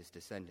Abraham and his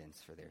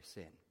descendants for their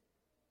sin.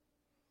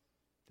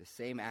 The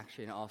same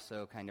action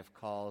also kind of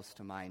calls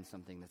to mind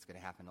something that's going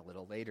to happen a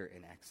little later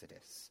in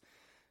Exodus.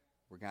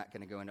 We're not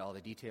going to go into all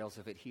the details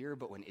of it here,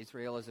 but when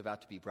Israel is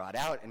about to be brought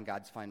out and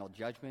God's final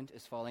judgment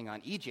is falling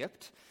on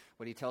Egypt,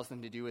 what he tells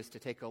them to do is to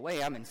take a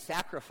lamb and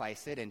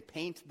sacrifice it and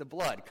paint the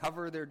blood,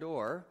 cover their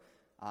door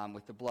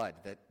with the blood,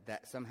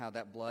 that somehow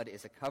that blood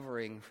is a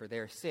covering for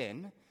their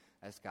sin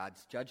as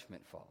God's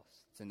judgment falls.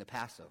 It's in the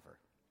Passover.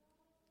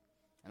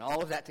 And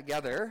all of that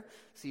together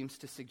seems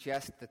to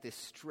suggest that this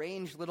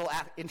strange little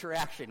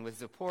interaction with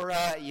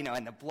Zipporah,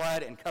 and the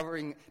blood and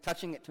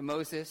touching it to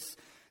Moses,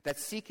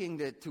 that's seeking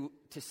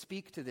to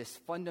speak to this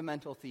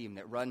fundamental theme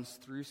that runs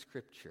through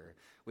Scripture,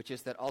 which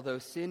is that although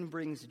sin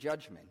brings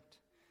judgment,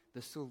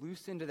 the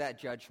solution to that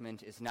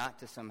judgment is not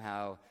to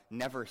somehow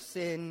never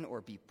sin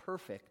or be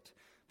perfect,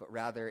 but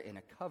rather in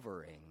a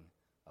covering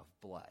of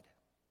blood.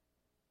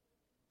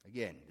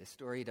 Again, this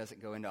story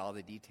doesn't go into all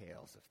the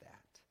details of that.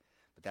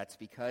 But that's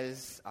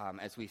because,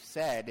 as we've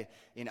said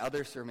in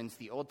other sermons,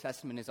 the Old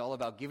Testament is all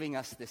about giving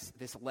us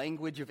this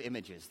language of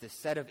images, this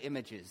set of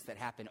images that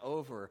happen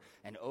over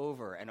and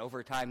over, and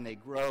over time they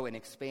grow and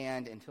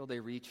expand until they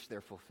reach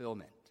their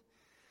fulfillment.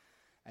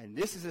 And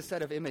this is a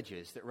set of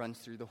images that runs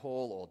through the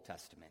whole Old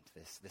Testament,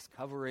 this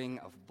covering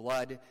of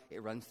blood.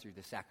 It runs through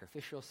the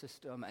sacrificial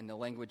system and the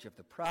language of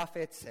the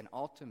prophets, and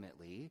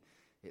ultimately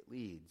it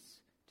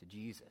leads to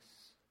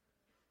Jesus.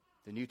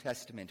 The New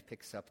Testament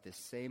picks up this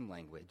same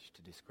language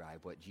to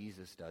describe what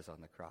Jesus does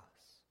on the cross.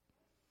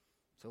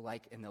 So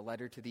like in the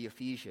letter to the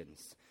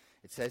Ephesians,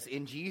 it says,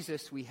 "In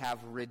Jesus we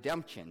have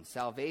redemption,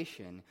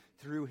 salvation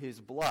through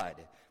his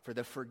blood, for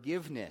the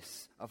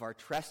forgiveness of our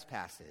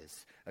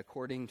trespasses,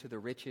 according to the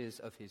riches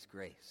of his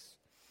grace."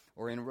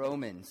 Or in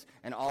Romans,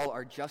 "And all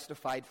are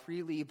justified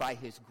freely by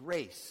his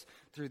grace,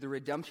 through the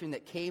redemption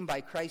that came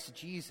by Christ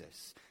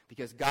Jesus,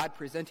 because God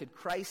presented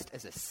Christ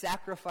as a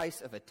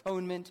sacrifice of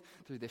atonement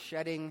through the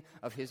shedding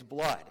of his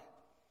blood."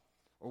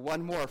 Or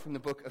one more from the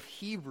book of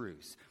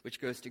Hebrews, which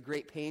goes to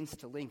great pains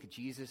to link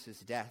Jesus'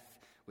 death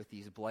with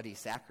these bloody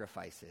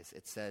sacrifices.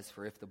 It says,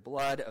 "For if the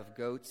blood of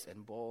goats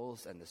and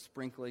bulls and the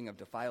sprinkling of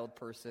defiled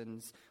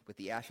persons with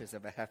the ashes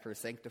of a heifer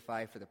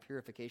sanctify for the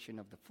purification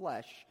of the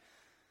flesh,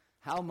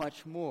 how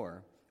much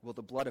more will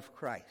the blood of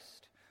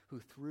Christ, who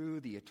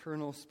through the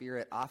eternal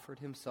Spirit offered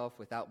himself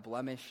without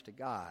blemish to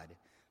God,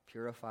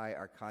 purify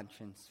our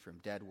conscience from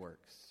dead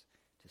works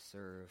to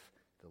serve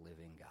the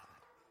living God?"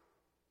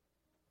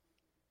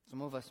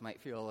 Some of us might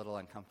feel a little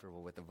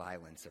uncomfortable with the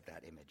violence of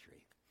that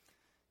imagery.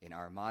 In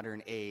our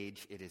modern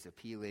age, it is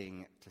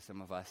appealing to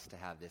some of us to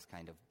have this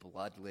kind of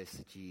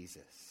bloodless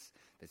Jesus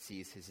that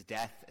sees his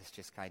death as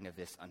just kind of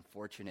this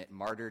unfortunate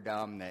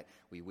martyrdom that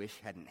we wish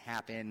hadn't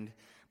happened.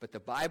 But the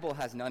Bible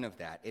has none of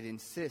that. It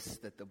insists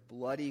that the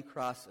bloody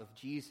cross of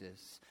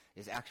Jesus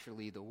is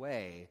actually the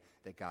way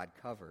that God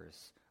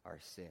covers our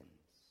sins.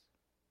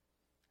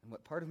 And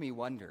what part of me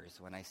wonders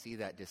when I see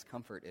that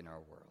discomfort in our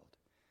world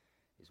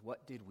is,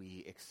 what did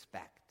we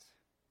expect?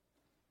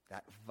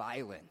 That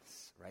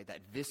violence, right?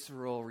 That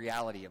visceral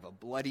reality of a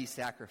bloody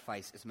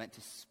sacrifice is meant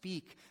to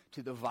speak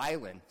to the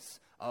violence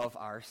of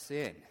our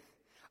sin.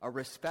 A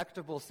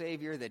respectable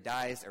Savior that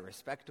dies a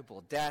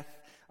respectable death,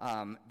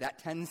 that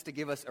tends to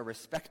give us a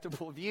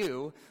respectable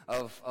view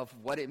of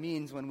what it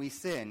means when we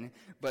sin,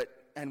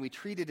 and we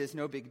treat it as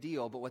no big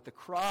deal. But what the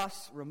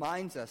cross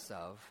reminds us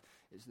of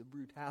is the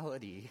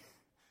brutality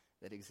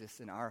that exists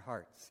in our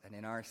hearts and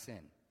in our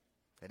sin,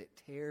 that it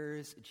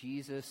tears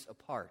Jesus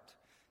apart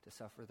to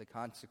suffer the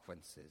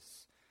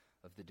consequences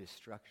of the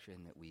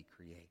destruction that we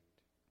create.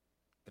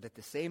 But at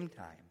the same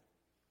time,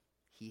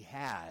 he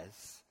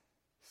has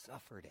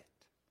suffered it.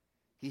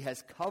 He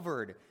has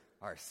covered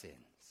our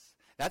sins.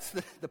 That's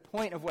the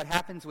point of what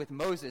happens with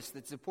Moses,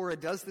 that Zipporah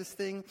does this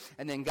thing,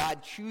 and then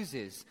God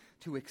chooses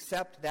to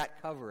accept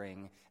that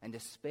covering and to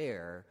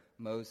spare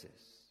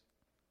Moses.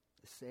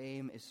 The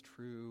same is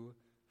true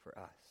for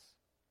us,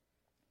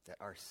 that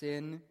our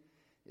sin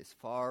is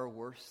far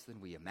worse than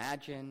we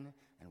imagine,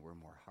 and we're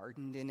more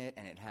hardened in it,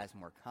 and it has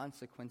more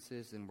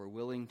consequences than we're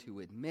willing to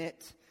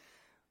admit.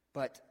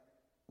 But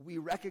we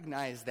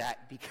recognize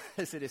that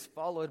because it is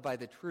followed by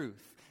the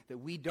truth that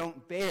we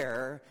don't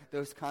bear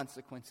those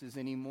consequences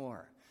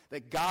anymore.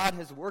 That God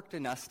has worked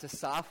in us to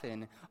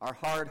soften our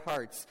hard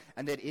hearts,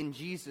 and that in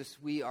Jesus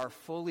we are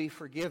fully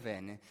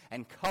forgiven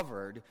and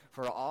covered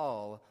for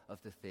all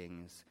of the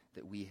things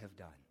that we have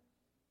done.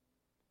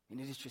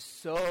 And it is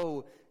just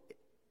so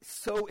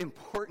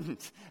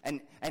important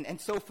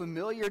and so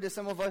familiar to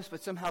some of us,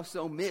 but somehow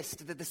so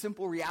missed, that the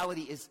simple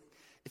reality is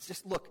It's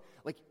just, look,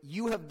 like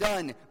you have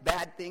done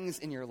bad things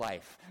in your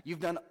life. You've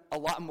done a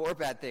lot more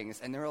bad things,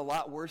 and they're a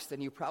lot worse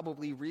than you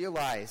probably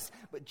realize.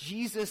 But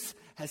Jesus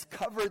has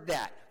covered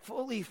that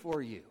fully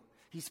for you.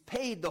 He's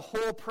paid the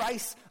whole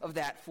price of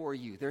that for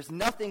you. There's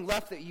nothing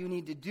left that you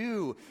need to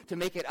do to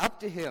make it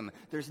up to him.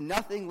 There's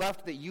nothing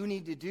left that you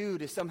need to do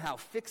to somehow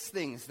fix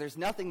things. There's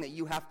nothing that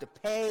you have to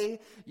pay.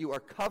 You are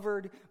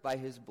covered by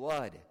his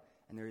blood,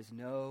 and there is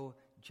no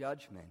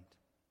judgment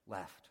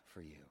left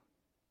for you.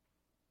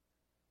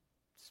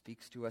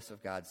 Speaks to us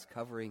of God's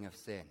covering of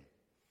sin.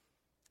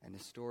 And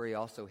the story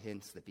also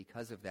hints that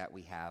because of that,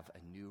 we have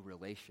a new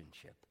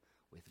relationship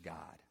with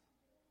God.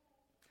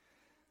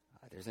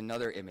 There's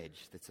another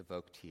image that's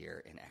evoked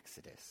here in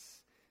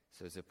Exodus.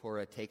 So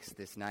Zipporah takes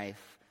this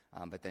knife,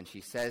 but then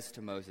she says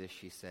to Moses,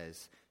 she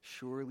says,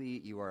 "Surely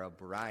you are a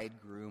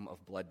bridegroom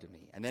of blood to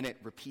me." And then it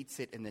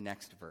repeats it in the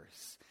next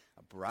verse,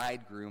 a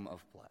bridegroom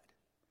of blood.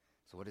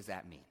 So what does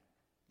that mean?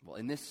 Well,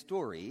 in this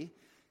story,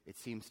 it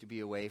seems to be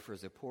a way for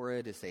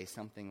Zipporah to say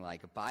something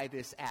like, by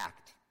this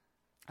act,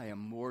 I am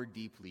more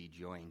deeply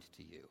joined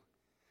to you.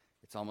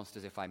 It's almost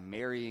as if I'm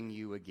marrying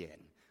you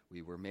again.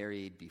 We were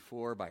married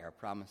before by our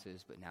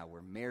promises, but now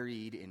we're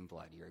married in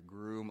blood. You're a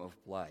groom of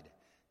blood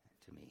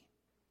to me.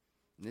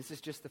 And this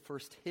is just the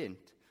first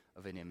hint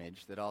of an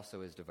image that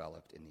also is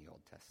developed in the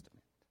Old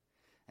Testament.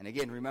 And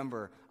again,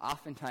 remember,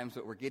 oftentimes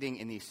what we're getting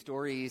in these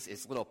stories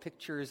is little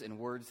pictures and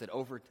words that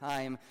over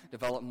time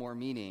develop more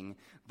meaning.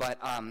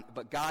 But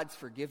God's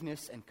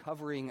forgiveness and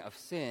covering of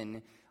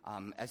sin,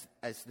 as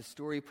the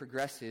story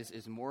progresses,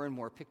 is more and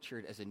more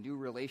pictured as a new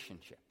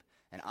relationship,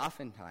 and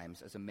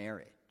oftentimes as a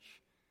marriage.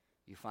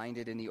 You find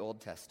it in the Old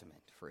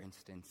Testament, for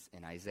instance,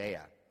 in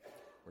Isaiah,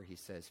 where he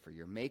says, "For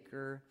your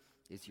Maker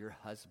is your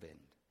husband.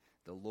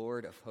 The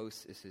Lord of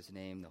hosts is his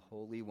name. The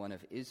Holy One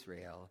of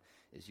Israel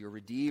is your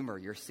Redeemer,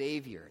 your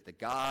Savior. The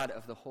God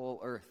of the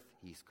whole earth,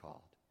 he's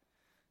called."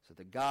 So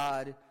the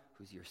God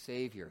who's your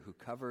Savior, who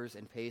covers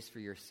and pays for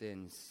your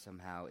sins,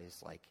 somehow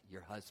is like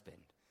your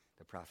husband,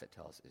 the prophet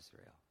tells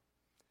Israel.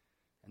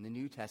 And the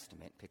New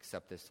Testament picks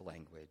up this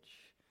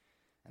language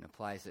and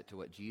applies it to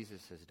what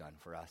Jesus has done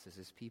for us as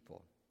his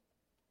people.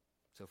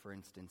 So, for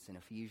instance, in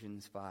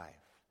Ephesians 5,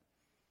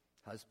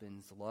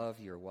 "Husbands,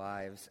 love your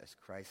wives as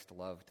Christ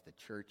loved the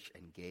church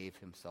and gave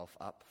himself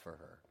up for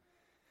her,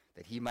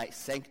 that he might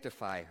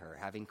sanctify her,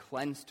 having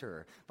cleansed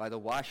her by the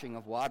washing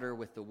of water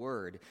with the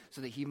word,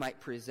 so that he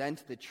might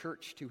present the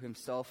church to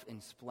himself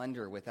in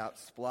splendor, without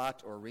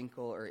spot or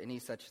wrinkle or any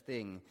such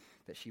thing,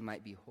 that she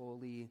might be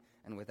holy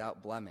and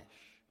without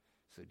blemish."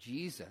 So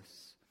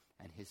Jesus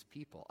and his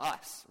people,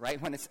 us,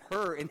 right? When it's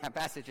her in that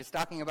passage, it's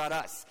talking about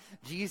us.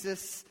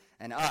 Jesus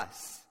and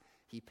us.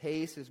 He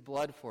pays his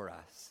blood for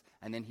us,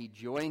 and then he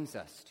joins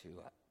us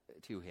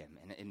to him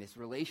in this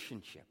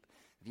relationship.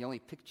 The only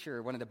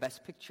picture, one of the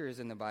best pictures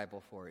in the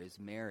Bible for is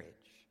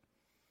marriage.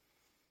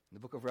 In the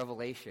book of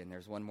Revelation,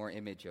 there's one more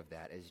image of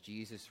that. As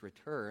Jesus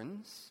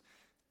returns,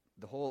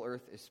 the whole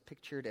earth is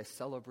pictured as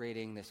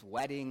celebrating this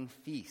wedding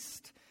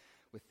feast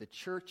with the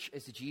church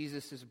as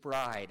Jesus'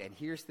 bride. And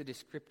here's the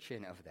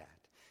description of that.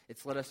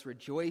 It's, "Let us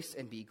rejoice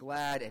and be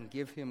glad and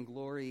give him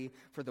glory,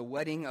 for the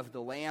wedding of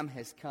the Lamb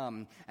has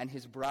come, and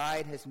his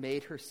bride has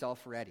made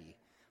herself ready.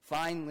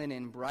 Fine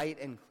linen, bright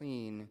and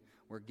clean,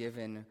 were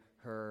given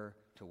her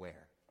to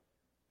wear."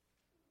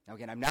 Now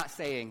again, I'm not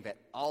saying that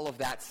all of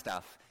that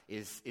stuff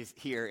is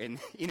here in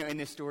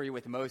this story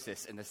with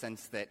Moses, in the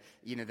sense that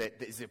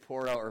that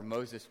Zipporah or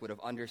Moses would have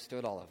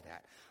understood all of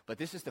that. But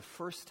this is the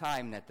first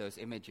time that those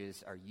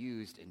images are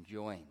used and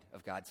joined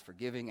of God's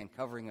forgiving and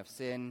covering of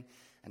sin,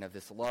 and of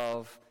this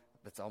love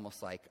that's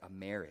almost like a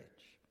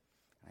marriage.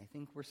 And I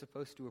think we're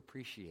supposed to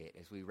appreciate,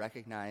 as we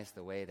recognize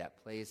the way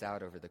that plays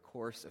out over the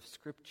course of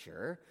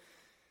Scripture,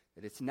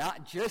 that it's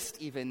not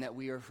just even that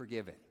we are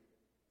forgiven,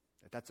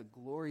 that that's a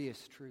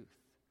glorious truth,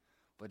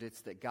 but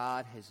it's that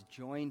God has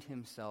joined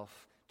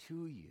himself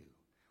to you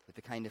with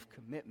the kind of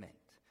commitment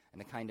and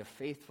the kind of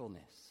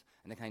faithfulness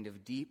and the kind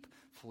of deep,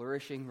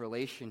 flourishing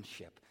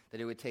relationship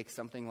that it would take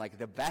something like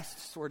the best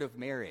sort of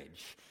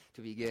marriage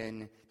to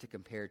begin to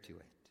compare to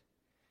it.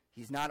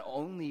 He's not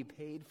only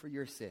paid for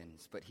your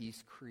sins, but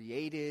he's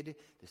created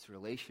this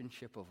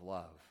relationship of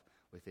love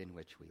within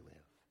which we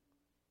live.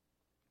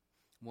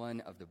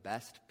 One of the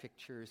best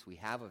pictures we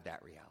have of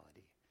that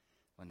reality,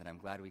 one that I'm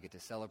glad we get to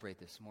celebrate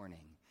this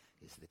morning,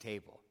 is the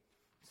table.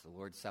 It's the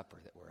Lord's Supper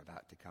that we're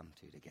about to come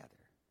to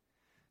together.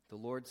 The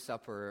Lord's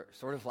Supper,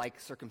 sort of like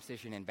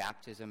circumcision and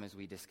baptism, as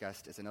we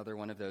discussed, is another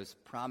one of those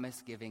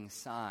promise-giving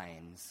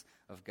signs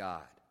of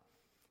God.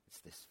 It's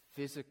this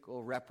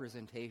physical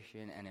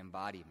representation and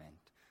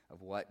embodiment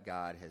of what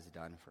God has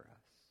done for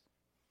us.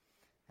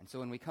 And so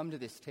when we come to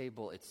this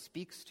table, it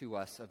speaks to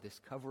us of this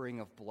covering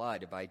of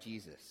blood by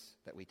Jesus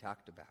that we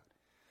talked about.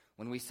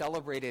 When we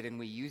celebrate it and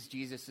we use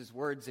Jesus'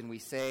 words and we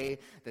say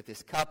that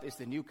this cup is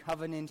the new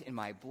covenant in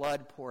my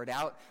blood poured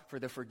out for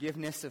the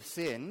forgiveness of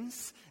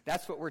sins,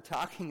 that's what we're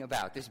talking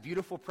about. This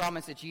beautiful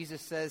promise that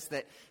Jesus says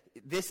that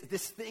this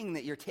thing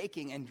that you're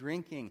taking and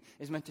drinking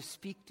is meant to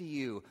speak to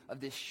you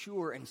of this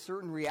sure and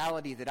certain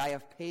reality that I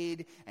have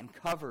paid and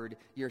covered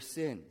your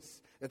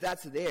sins.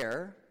 That's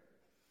there,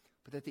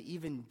 but that the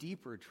even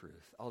deeper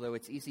truth, although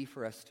it's easy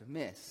for us to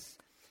miss,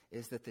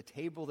 is that the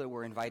table that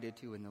we're invited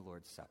to in the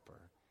Lord's Supper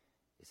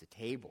is a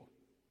table,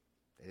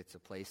 that it's a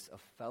place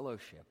of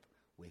fellowship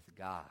with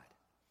God.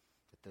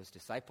 That those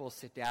disciples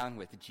sit down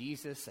with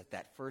Jesus at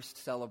that first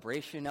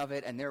celebration of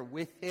it, and they're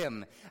with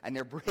him, and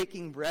they're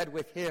breaking bread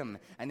with him,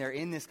 and they're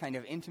in this kind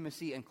of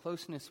intimacy and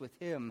closeness with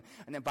him.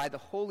 And then by the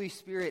Holy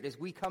Spirit, as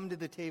we come to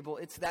the table,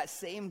 it's that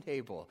same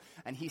table,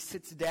 and he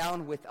sits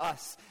down with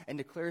us and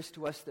declares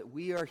to us that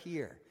we are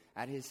here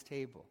at his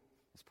table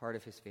as part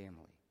of his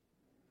family.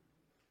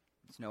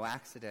 It's no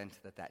accident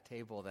that that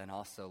table then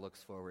also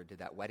looks forward to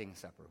that wedding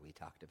supper we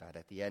talked about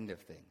at the end of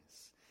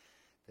things.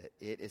 That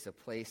it is a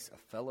place of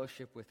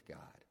fellowship with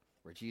God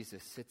where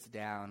Jesus sits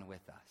down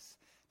with us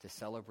to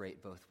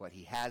celebrate both what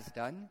he has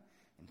done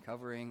in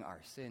covering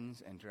our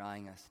sins and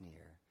drawing us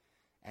near,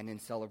 and in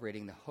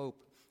celebrating the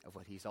hope of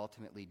what he's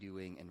ultimately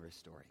doing in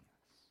restoring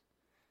us.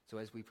 So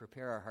as we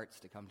prepare our hearts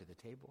to come to the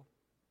table,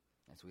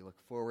 as we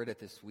look forward at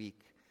this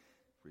week,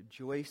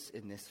 rejoice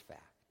in this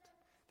fact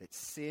that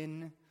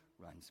sin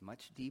runs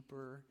much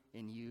deeper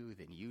in you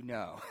than you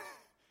know,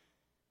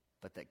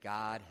 but that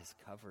God has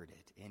covered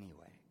it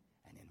anyway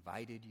and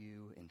invited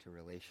you into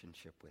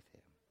relationship with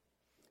him.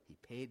 He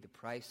paid the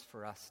price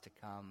for us to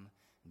come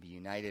and be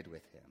united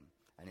with him,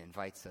 and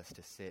invites us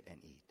to sit and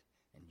eat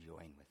and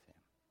join with him.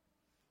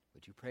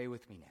 Would you pray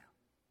with me now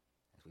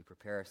as we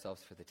prepare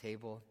ourselves for the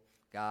table?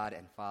 God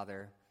and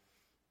Father,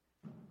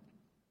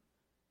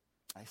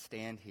 I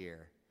stand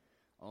here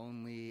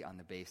only on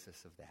the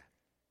basis of that.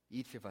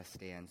 Each of us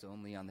stands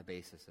only on the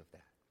basis of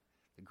that.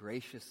 The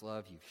gracious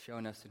love you've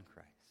shown us in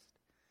Christ.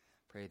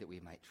 Pray that we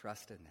might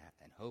trust in that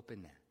and hope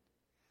in that.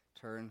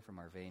 Turn from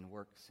our vain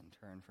works and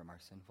turn from our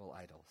sinful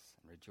idols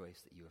and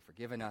rejoice that you have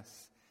forgiven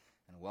us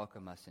and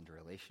welcome us into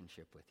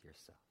relationship with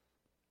yourself.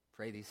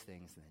 Pray these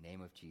things in the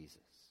name of Jesus.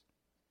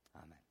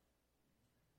 Amen.